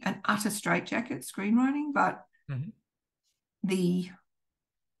can be an utter straitjacket screenwriting, but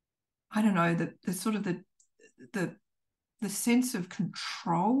I don't know, the sort of the sense of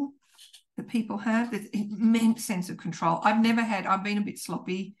control that people have, this immense sense of control. I've been a bit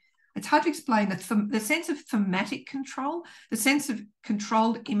sloppy. It's hard to explain the sense of thematic control, the sense of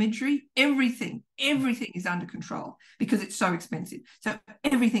controlled imagery. Everything is under control because it's so expensive. So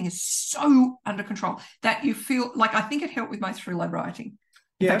everything is so under control that you feel like, I think it helped with my thriller writing.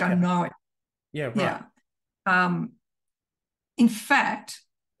 In fact, I know it. Yeah, right. Yeah. In fact,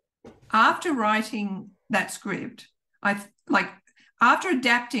 after writing that script, after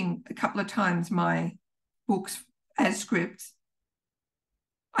adapting a couple of times my books as scripts,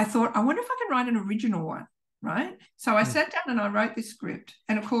 I thought, I wonder if I can write an original one, right? So I sat down and I wrote this script.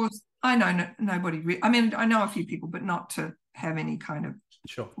 And of course, I know nobody. I mean, I know a few people, but not to have any kind of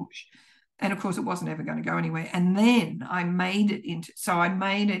push. And of course, it wasn't ever going to go anywhere. And then I made it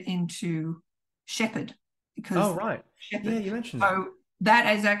into Shepherd, because Shepherd. Yeah, you mentioned that. So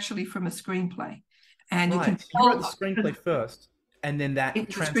that is actually from a screenplay, and you can tell. You wrote the screenplay first, and then that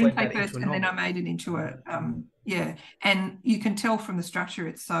translated that into a novel. And then I made it into a and you can tell from the structure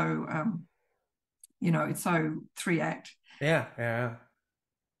it's so it's so 3-act. Yeah.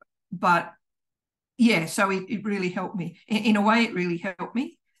 But so it really helped me. In a way, it really helped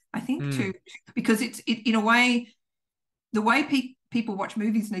me, I think, too, because it in a way, the way people watch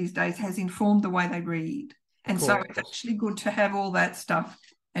movies these days has informed the way they read. And so it's actually good to have all that stuff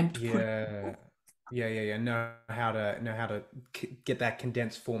and know how to get that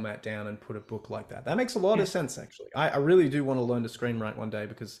condensed format down and put a book like that. That makes a lot of sense, actually. I really do want to learn to screenwrite one day,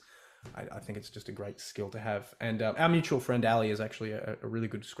 because I think it's just a great skill to have. And our mutual friend Ali is actually a really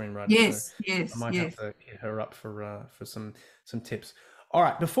good screenwriter. Yes. I might have to hit her up for some tips. All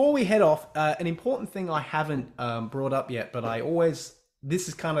right, before we head off, an important thing I haven't brought up yet, but this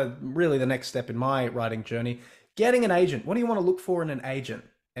is kind of really the next step in my writing journey. Getting an agent. What do you want to look for in an agent,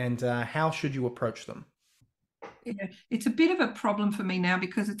 and how should you approach them? Yeah, it's a bit of a problem for me now,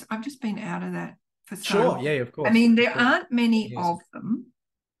 because I've just been out of that for so long. Yeah, of course. I mean, there aren't many of them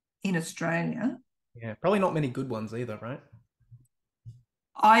in Australia. Yeah, probably not many good ones either, right?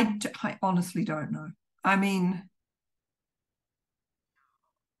 I honestly don't know. I mean,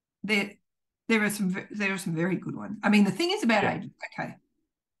 there are some very good ones. I mean, the thing is about agents,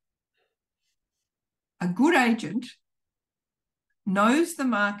 a good agent knows the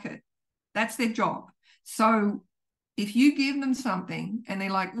market. That's their job. So if you give them something and they're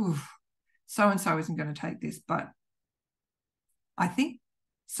like, oof, so-and-so isn't going to take this, but I think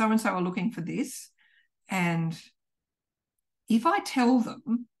so-and-so are looking for this. And if I tell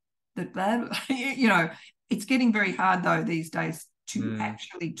them that, it's getting very hard though these days to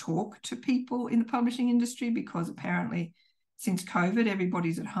actually talk to people in the publishing industry, because apparently since COVID,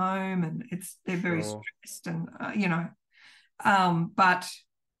 everybody's at home and they're very stressed, and, But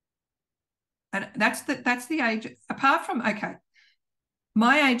and that's the age. Apart from, okay,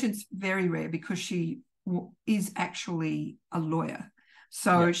 my agent's very rare because she is actually a lawyer.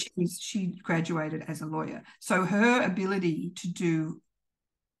 So she graduated as a lawyer. So her ability to do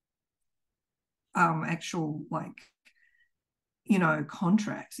actual, like, you know,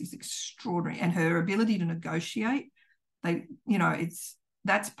 contracts is extraordinary, and her ability to negotiate,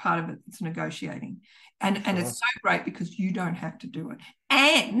 that's part of it. It's negotiating, and it's so great because you don't have to do it.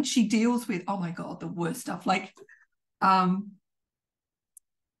 And she deals with, oh my God, the worst stuff. Like,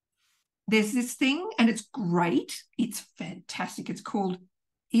 there's this thing, and it's great. It's fantastic. It's called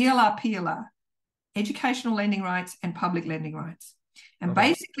ELR, Educational Lending Rights and Public Lending Rights. And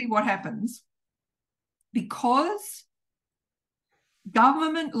basically what happens, because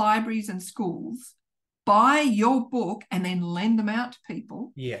government libraries and schools buy your book and then lend them out to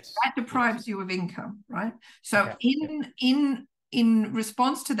people, that deprives you of income, right? So in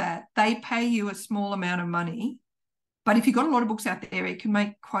response to that, they pay you a small amount of money. But if you've got a lot of books out there, it can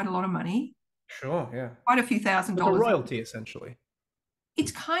make quite a lot of money. Sure, yeah. Quite a few $1,000s. Like a royalty, essentially.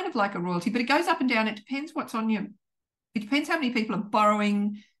 It's kind of like a royalty, but it goes up and down. It depends what's on you. It depends how many people are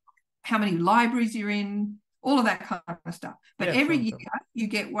borrowing, how many libraries you're in, all of that kind of stuff. But every year you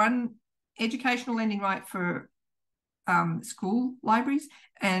get one educational lending right for school libraries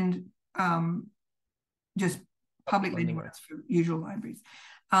and just public lending rights for usual libraries.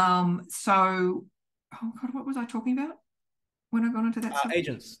 So, oh God, what was I talking about when I got into that stuff?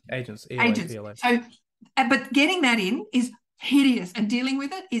 Agents. So, but getting that in is hideous, and dealing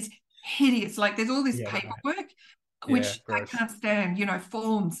with it is hideous. Like, there's all this paperwork, which I can't stand, you know,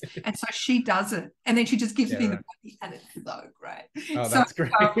 forms. And so she does it, and then she just gives me the money, and it's so great. Oh, that's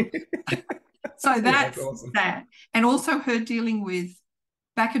great. So that's awesome. That. And also her dealing with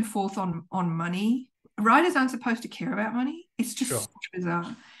back and forth on money. Writers aren't supposed to care about money. It's just so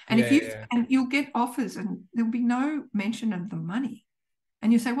bizarre. And and you'll get offers and there'll be no mention of the money.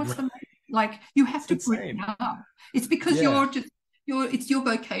 And you say, what's the money? Like, you have to bring it up. It's because it's your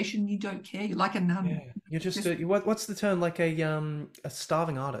vocation. You don't care. You're like a nun. Yeah. You're just what's the term? Like a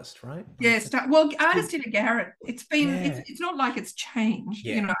starving artist, right? Yeah. Artist in a garret. It's been. It's not like it's changed.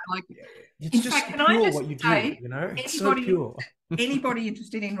 You know, like. It's in just fact, can I just what you say, do, you know? It's so pure. Anybody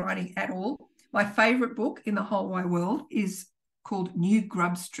interested in writing at all? My favourite book in the whole wide world is called New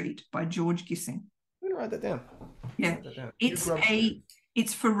Grub Street by George Gissing. I'm gonna write that down. Yeah,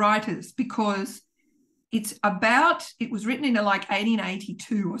 it's for writers because it was written in like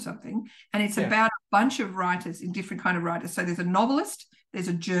 1882 or something, and it's about a bunch of writers in different kind of writers. So there's a novelist, there's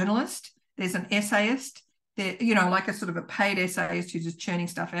a journalist, there's an essayist, there, you know, like a sort of a paid essayist who's just churning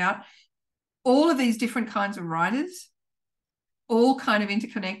stuff out. All of these different kinds of writers, all kind of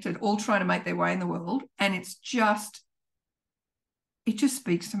interconnected, all trying to make their way in the world. And it just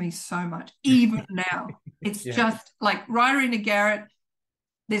speaks to me so much, even now. It's just like writer in a garret.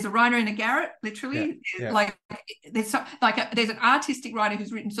 There's a writer in a garret, literally. Like there's an artistic writer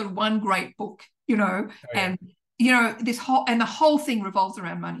who's written sort of one great book, you know, and you know, the whole thing revolves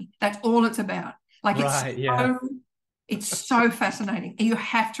around money. That's all it's about. Like it's so fascinating. And you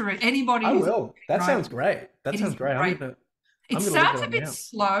have to read. Anybody. I will. That sounds great. That sounds great. It starts a bit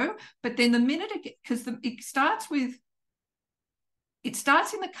slow, but then the minute it starts in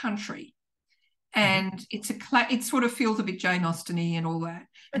the country, and it sort of feels a bit Jane Austen-y and all that.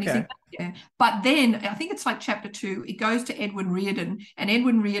 And you think, but then I think it's like chapter 2. It goes to Edwin Reardon, and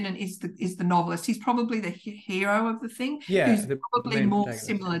Edwin Reardon is the novelist. He's probably the hero of the thing. Yeah, who's probably more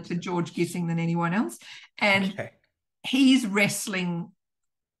similar to George Gissing than anyone else, and he's wrestling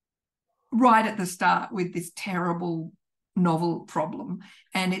right at the start with this terrible novel problem,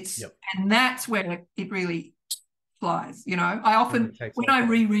 and and that's where it really flies. You know, I often when I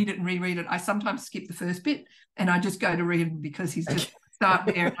reread it, I sometimes skip the first bit and I just go to read him because he's just start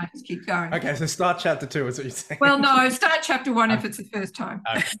there and I just keep going. Okay, so start chapter 2 is what you're saying. Well, no, start chapter 1 if it's the first time.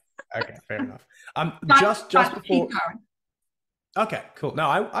 Okay, fair enough. Just before. Okay, cool. No,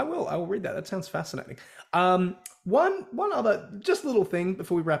 I will read that. That sounds fascinating. One other just little thing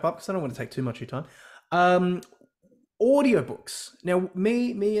before we wrap up, because I don't want to take too much of your time. Audiobooks. Now,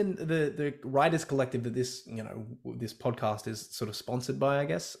 me and the Writers Collective that this podcast is sort of sponsored by, I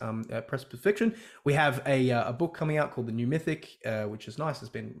guess, Precipice Fiction. We have a book coming out called The New Mythic, which is nice. It's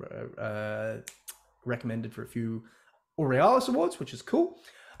been recommended for a few Aurealis Awards, which is cool.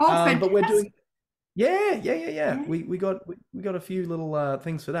 But we're doing yeah. We got a few little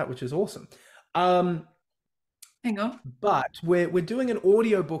things for that, which is awesome. Hang on. But we're doing an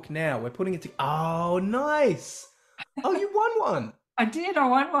audiobook now. We're putting it to Oh, nice. Oh, you won one. I did. I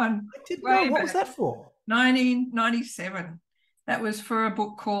won one. I didn't know. What was that for? 1997. That was for a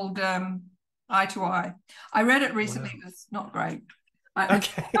book called Eye to Eye. I read it recently. Wow. It was not great.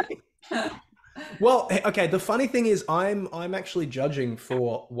 Okay. Well, okay. The funny thing is, I'm actually judging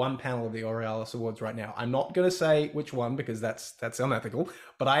for one panel of the Aurealis Awards right now. I'm not going to say which one because that's unethical,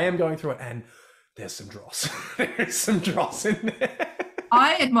 but I am going through it, and there's some dross. There's some dross in there.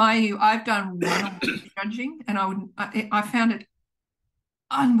 I admire you. I've done one judging, and I found it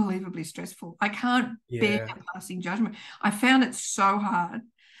unbelievably stressful. I can't bear passing judgment. I found it so hard.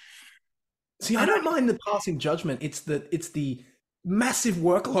 See, I don't mind the passing judgment. It's the massive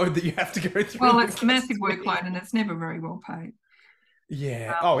workload that you have to go through. Well, it's a massive workload, and it's never very well paid.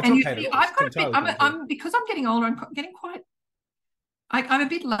 Yeah. It's and okay. I've got I'm because I'm getting older. I'm getting quite. I'm a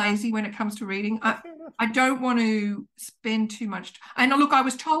bit lazy when it comes to reading. I don't want to spend too much. And look, I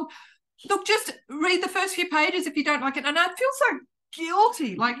was told, look, just read the first few pages if you don't like it. And I feel so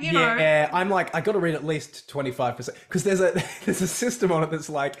guilty, like, you know. Yeah, I'm like, I got to read at least 25% because there's a system on it that's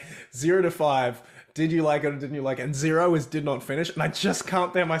like 0 to 5. Did you like it or didn't you like it? And 0 is did not finish. And I just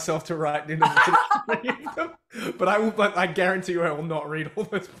can't bear myself to write into them. But I guarantee you I will not read all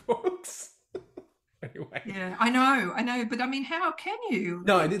those books. Anyway. Yeah, I know. But I mean, how can you?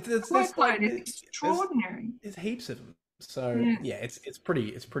 No, it's extraordinary. There's heaps of them. So yeah, it's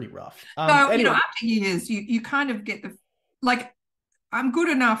pretty rough. So, anyway. you know, after years, you kind of get like, I'm good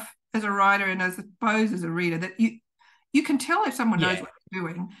enough as a writer and I suppose as a reader that you can tell if someone knows what they're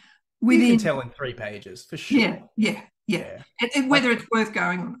doing. You can tell in 3 pages for sure. Yeah. And whether it's worth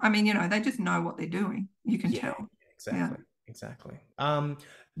going on. I mean, you know, they just know what they're doing. You can tell. Exactly.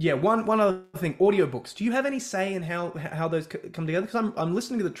 One other thing, audiobooks. Do you have any say in how those come together? Because I'm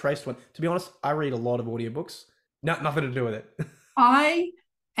listening to the Traced one. To be honest, I read a lot of audiobooks. Nothing to do with it. I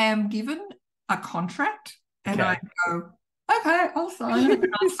am given a contract and I go, okay, I'll sign it.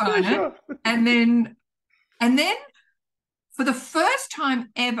 And I'll sign it. And then for the first time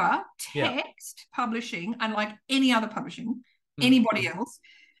ever, text publishing, unlike any other publishing, anybody else,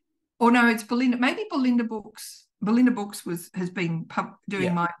 or no, it's Belinda. Maybe Belinda Books. Belinda Books has been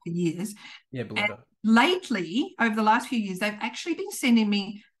doing mine for years. Yeah, Belinda. And lately, over the last few years, they've actually been sending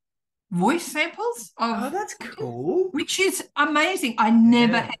me voice samples of. Oh, that's cool. Which is amazing. I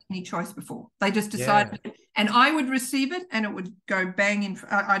never had any choice before. They just decided, and I would receive it, and it would go bang in.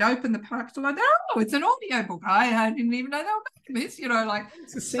 I'd open the parcel like, oh, it's an audio book. I didn't even know they were making this. You know, like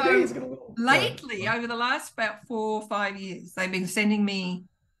it's a CD. So lately, over the last about 4 or 5 years, they've been sending me.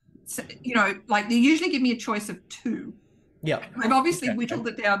 You know, like they usually give me a choice of 2. Yeah, they've obviously whittled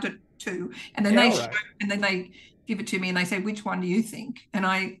it down to 2, and then they give it to me, and they say, "Which one do you think?" And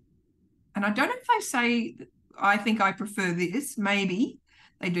I don't know if they say, "I think I prefer this." Maybe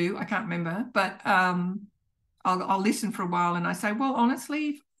they do. I can't remember, but I'll listen for a while, and I say, "Well,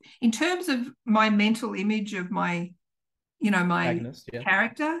 honestly, in terms of my mental image of my, you know, my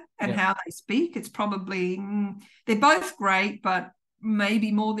character and how they speak, it's probably they're both great, but."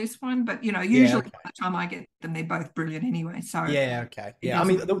 Maybe more this one, but you know, usually by the time I get them, they're both brilliant anyway. So I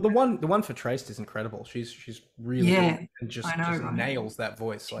mean, the one for Traced is incredible. She's really good and just nails that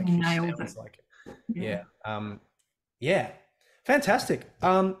voice. Like nails it. Like it. Fantastic.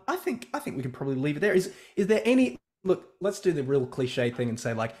 I think we can probably leave it there. Is there any let's do the real cliche thing and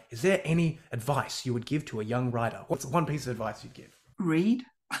say, like, is there any advice you would give to a young writer? What's the one piece of advice you'd give? Read.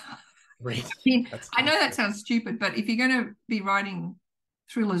 Read. I know that sounds stupid, but if you're going to be writing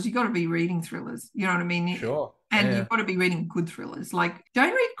thrillers, you've got to be reading thrillers. You know what I mean? Sure. And you've got to be reading good thrillers. Like,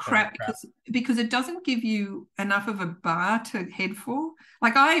 don't read crap because it doesn't give you enough of a bar to head for.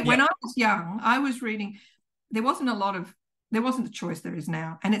 Like when I was young, I was reading. There wasn't the choice there is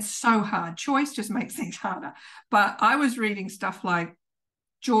now, and it's so hard. Choice just makes things harder. But I was reading stuff like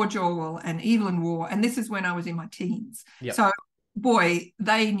George Orwell and Evil and War, and this is when I was in my teens. Yep. So. Boy,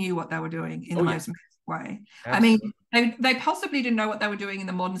 they knew what they were doing in the most massive way. Absolutely. I mean, they possibly didn't know what they were doing in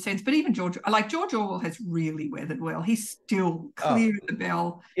the modern sense, but even George Orwell has really weathered well. He's still clear of the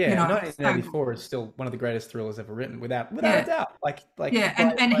bell. Yeah, you know, 1984 is still one of the greatest thrillers ever written, without a doubt. But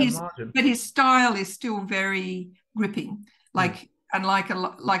his style is still very gripping. Unlike a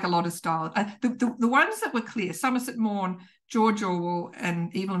lot of style. The ones that were clear, Somerset Maugham, George Orwell,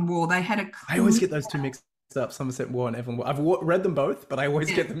 and Evil and War, they had a. I always get those two mixed up, Somerset War and Evelyn War. I've read them both, but I always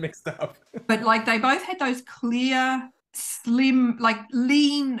get them mixed up. But like they both had those clear, slim, like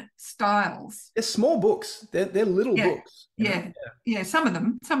lean styles. They're small books. They're little books. Some of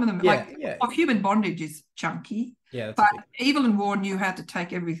them. Of Human Bondage is chunky. Yeah, but Evil and War knew how to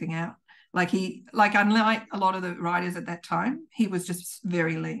take everything out. Unlike a lot of the writers at that time, he was just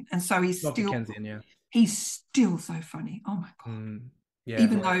very lean, and so he's still so funny. Oh my god.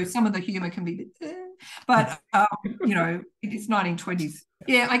 Even though some of the humor can be But it's 1920s.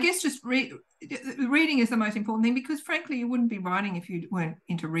 Yeah, I guess just reading is the most important thing, because frankly, you wouldn't be writing if you weren't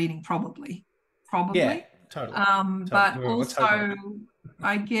into reading, probably. Yeah, totally. But Well, also,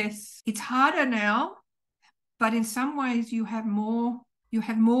 I guess it's harder now, but in some ways you have more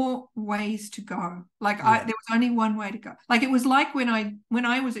ways to go. Like there was only one way to go. Like it was like when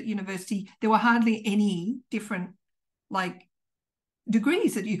I was at university, there were hardly any different like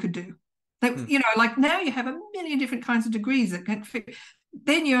degrees that you could do. That like now you have a million different kinds of degrees that can fit.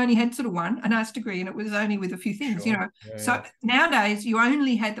 Then you only had sort of an arts degree, and it was only with a few things, so nowadays you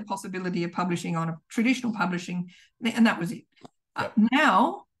only had the possibility of publishing on a traditional publishing, and that was it.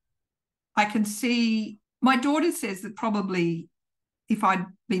 Now I can see, my daughter says that probably if I'd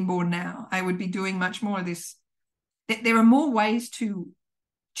been born now, I would be doing much more of this. There are more ways to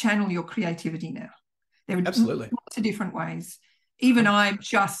channel your creativity now. There are absolutely lots of different ways. Even I've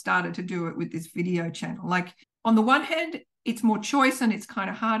just started to do it with this video channel. Like on the one hand, it's more choice and it's kind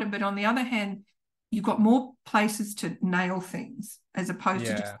of harder, but on the other hand, you've got more places to nail things as opposed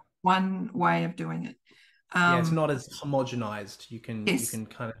to just one way of doing it. It's not as homogenized. You can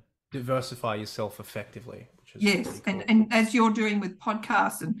kind of diversify yourself effectively, which is pretty cool. and as you're doing with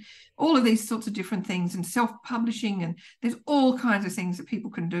podcasts and all of these sorts of different things and self-publishing, and there's all kinds of things that people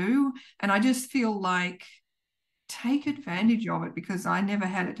can do. And I just feel like take advantage of it, because I never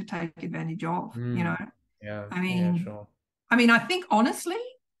had it to take advantage of, Yeah. I mean, sure. I think honestly,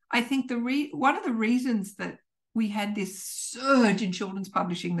 one of the reasons that we had this surge in children's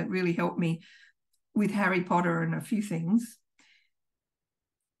publishing that really helped me with Harry Potter and a few things,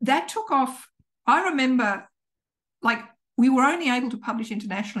 that took off. I remember, like, we were only able to publish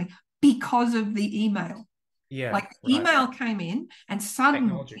internationally because of the email. Yeah. Like, email came in and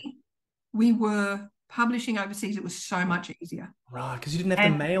suddenly we were publishing overseas. It was so much easier. Right, because you didn't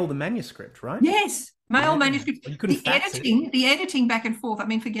have to mail the manuscript, right? Yes, manuscript. Well, you couldn't fax the editing back and forth,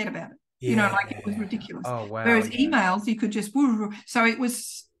 forget about it. It was ridiculous. Oh, wow. Whereas emails, you could just, so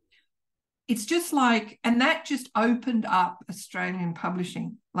it's just like, and that just opened up Australian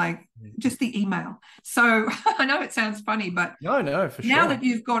publishing, like just the email. So I know it sounds funny, but no, for sure. Now that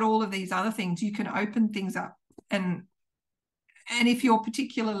you've got all of these other things, you can open things up. And if you're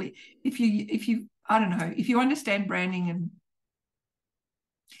particularly, if you I don't know, if you understand branding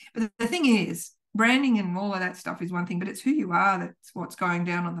but the thing is, branding and all of that stuff is one thing, but it's who you are that's what's going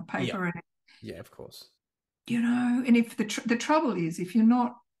down on the paper. Yeah, of course. And if the trouble is, if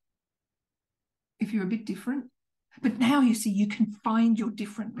you're a bit different, but now you see, you can find your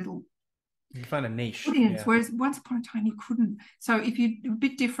different little, you can find a niche audience, whereas once upon a time you couldn't. So if you're a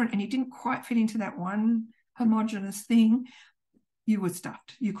bit different and you didn't quite fit into that one homogenous thing, you were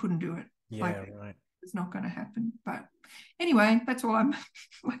stuffed. You couldn't do it. Right. It's not going to happen. But anyway, that's all I'm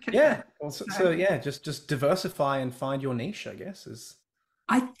like. Yeah. Well, just diversify and find your niche, I guess.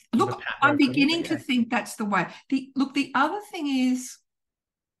 I'm beginning to think that's the way. The other thing is,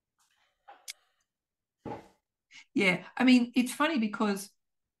 it's funny because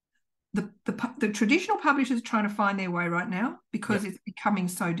the traditional publishers are trying to find their way right now because it's becoming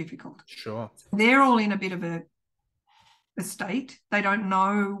so difficult. Sure. They're all in a bit of a state. They don't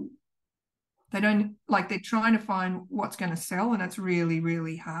know. They don't, like, they're trying to find what's going to sell, and it's really,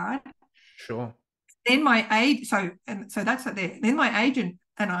 really hard. Sure. Then so that's there. Then my agent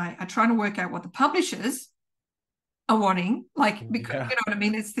and I are trying to work out what the publishers are wanting, like, because you know what I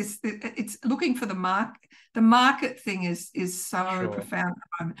mean. It's looking for the market. The market thing is so profound at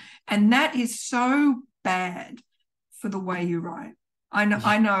the moment, and that is so bad for the way you write. I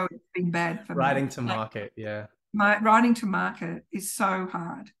know it's been bad for writing to market. Yeah, writing to market is so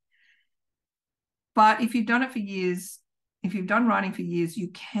hard. But if you've done it for years, if you've done writing for years, you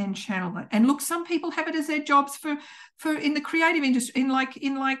can channel it. And look, some people have it as their jobs for in the creative industry, in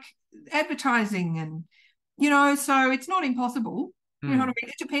like advertising, and so it's not impossible. You know what I mean?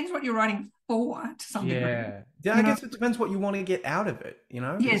 It depends what you're writing for to some degree. Yeah, I guess it depends what you want to get out of it,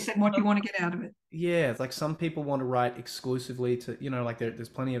 Yes, and what you want to get out of it. Yeah, it's like some people want to write exclusively to, like there's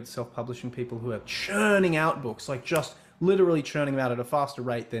plenty of self-publishing people who are churning out books, like just literally churning them out at a faster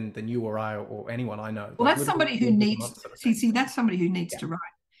rate than you or I or anyone I know. Well, that's somebody who needs that's somebody who needs to write.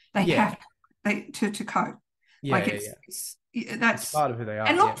 They have to cope. That's part of who they are.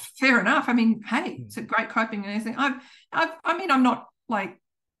 And look, fair enough. Hey, it's a great coping and everything. I'm not like,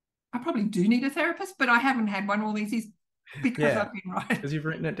 I probably do need a therapist, but I haven't had one all these years because I've been writing. Because you've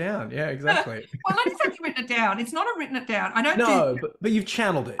written it down. Yeah, exactly. Well, not exactly written it down. It's not written it down. I don't. No, but you've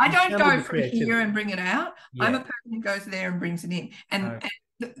channeled it. I don't go from here and bring it out. I'm a person who goes there and brings it in. And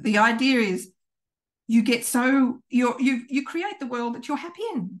the idea is, you get so you create the world that you're happy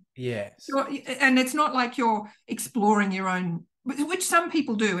in. Yes. And it's not like you're exploring your own, which some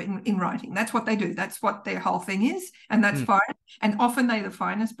people do in writing. That's what they do. That's what their whole thing is, and that's fine. And often they're the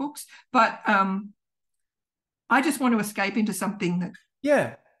finest books. But I just want to escape into something that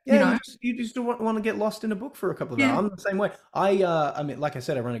you just want to get lost in a book for a couple of hours. I'm the same way. I mean, like I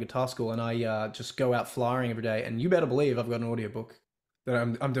said, I run a guitar school, and I just go out flying every day. And you better believe I've got an audiobook that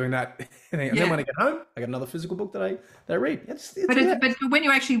I'm doing that. And then when I get home, I got another physical book that I read. But when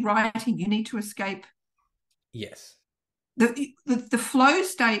you're actually writing, you need to escape. Yes. The flow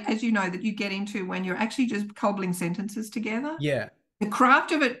state, as you know, that you get into when you're actually just cobbling sentences together. Yeah. The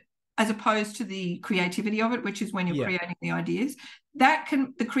craft of it, as opposed to the creativity of it, which is when you're creating the ideas.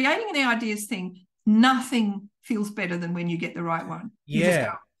 The creating the ideas thing, nothing feels better than when you get the right one. You just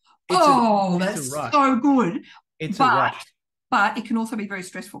go, that's so good. It's a rush. But it can also be very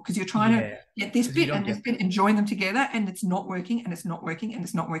stressful because you're trying to get this bit and this bit and join them together, and it's not working, and it's not working, and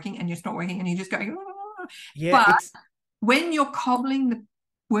it's not working, and it's not working, and you're just going, but when you're cobbling the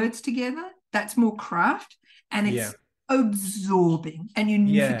words together, that's more craft, and it's absorbing, and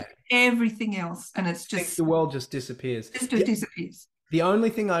you forget everything else, and it's just the world just disappears. It just disappears. The only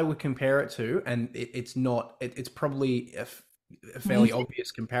thing I would compare it to, and it's probably a fairly obvious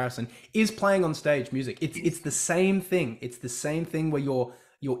comparison, is playing on stage music. It's the same thing. It's the same thing where you're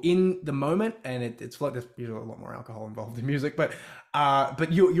in the moment, and it's like there's usually a lot more alcohol involved in music, but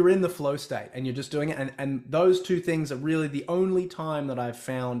you're in the flow state and you're just doing it, and those two things are really the only time that I've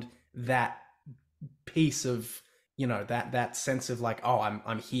found that piece of, you know, that sense of like, oh,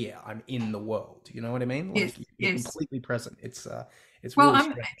 I'm here, I'm in the world. You know what I mean? Like you're completely present. It's well,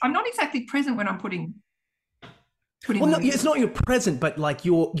 really I'm not exactly present when I'm putting. Well, no, it's not you're present, but like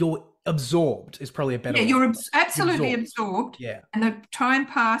you're absorbed is probably a better word. You're absolutely absorbed. Yeah. And the time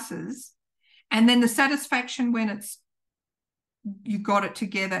passes, and then the satisfaction when you got it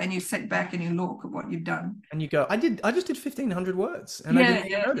together and you sit back and you look at what you've done. And you go, I just did 1,500 words, and I didn't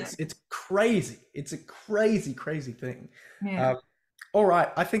even notice. It's crazy. It's a crazy, crazy thing. Yeah. All right.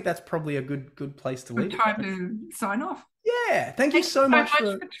 I think that's probably a good place to leave. Good time to sign off. Yeah. Thank you so much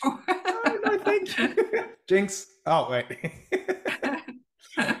for no, thank you. Jinx. Oh, wait. Get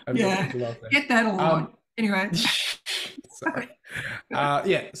that all on. Anyway. Sorry.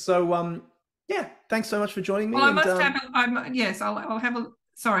 So, thanks so much for joining me. Well, I must I'll have a,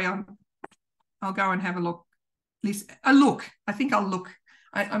 sorry, I'll go and have a look. At least a look. I think I'll look.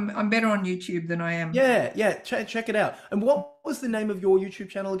 I'm better on YouTube than I am. Yeah. Check it out. And what was the name of your YouTube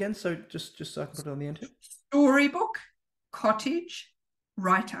channel again? So just so I can put it on the end here. Storybook Cottage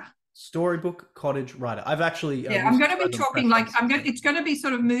Writer. Storybook Cottage Writer. I've actually I'm going to be talking like it's going to be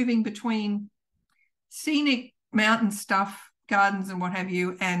sort of moving between scenic mountain stuff, gardens and what have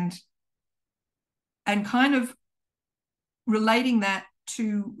you, and kind of relating that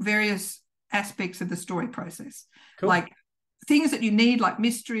to various aspects of the story process. Cool. Like things that you need, like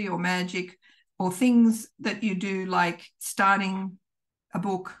mystery or magic, or things that you do like starting a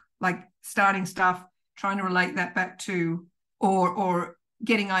book, like starting stuff, trying to relate that back to or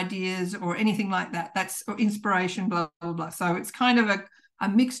getting ideas or anything like that. That's inspiration, blah, blah, blah. So it's kind of a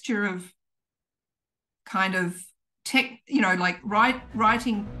mixture of kind of tech, you know, like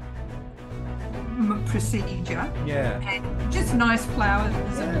writing procedure. Yeah. And just nice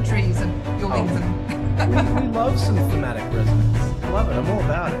flowers and trees and buildings. We love some thematic resonance. Love it. I'm all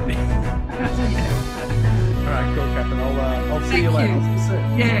about it. All right, cool, Catherine. I'll see you later. I'll see you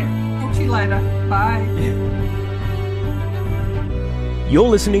soon. Yeah. Talk to you later. Bye. Yeah. You're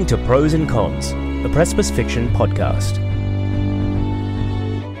listening to Prose and Cons, the Precipice Fiction podcast.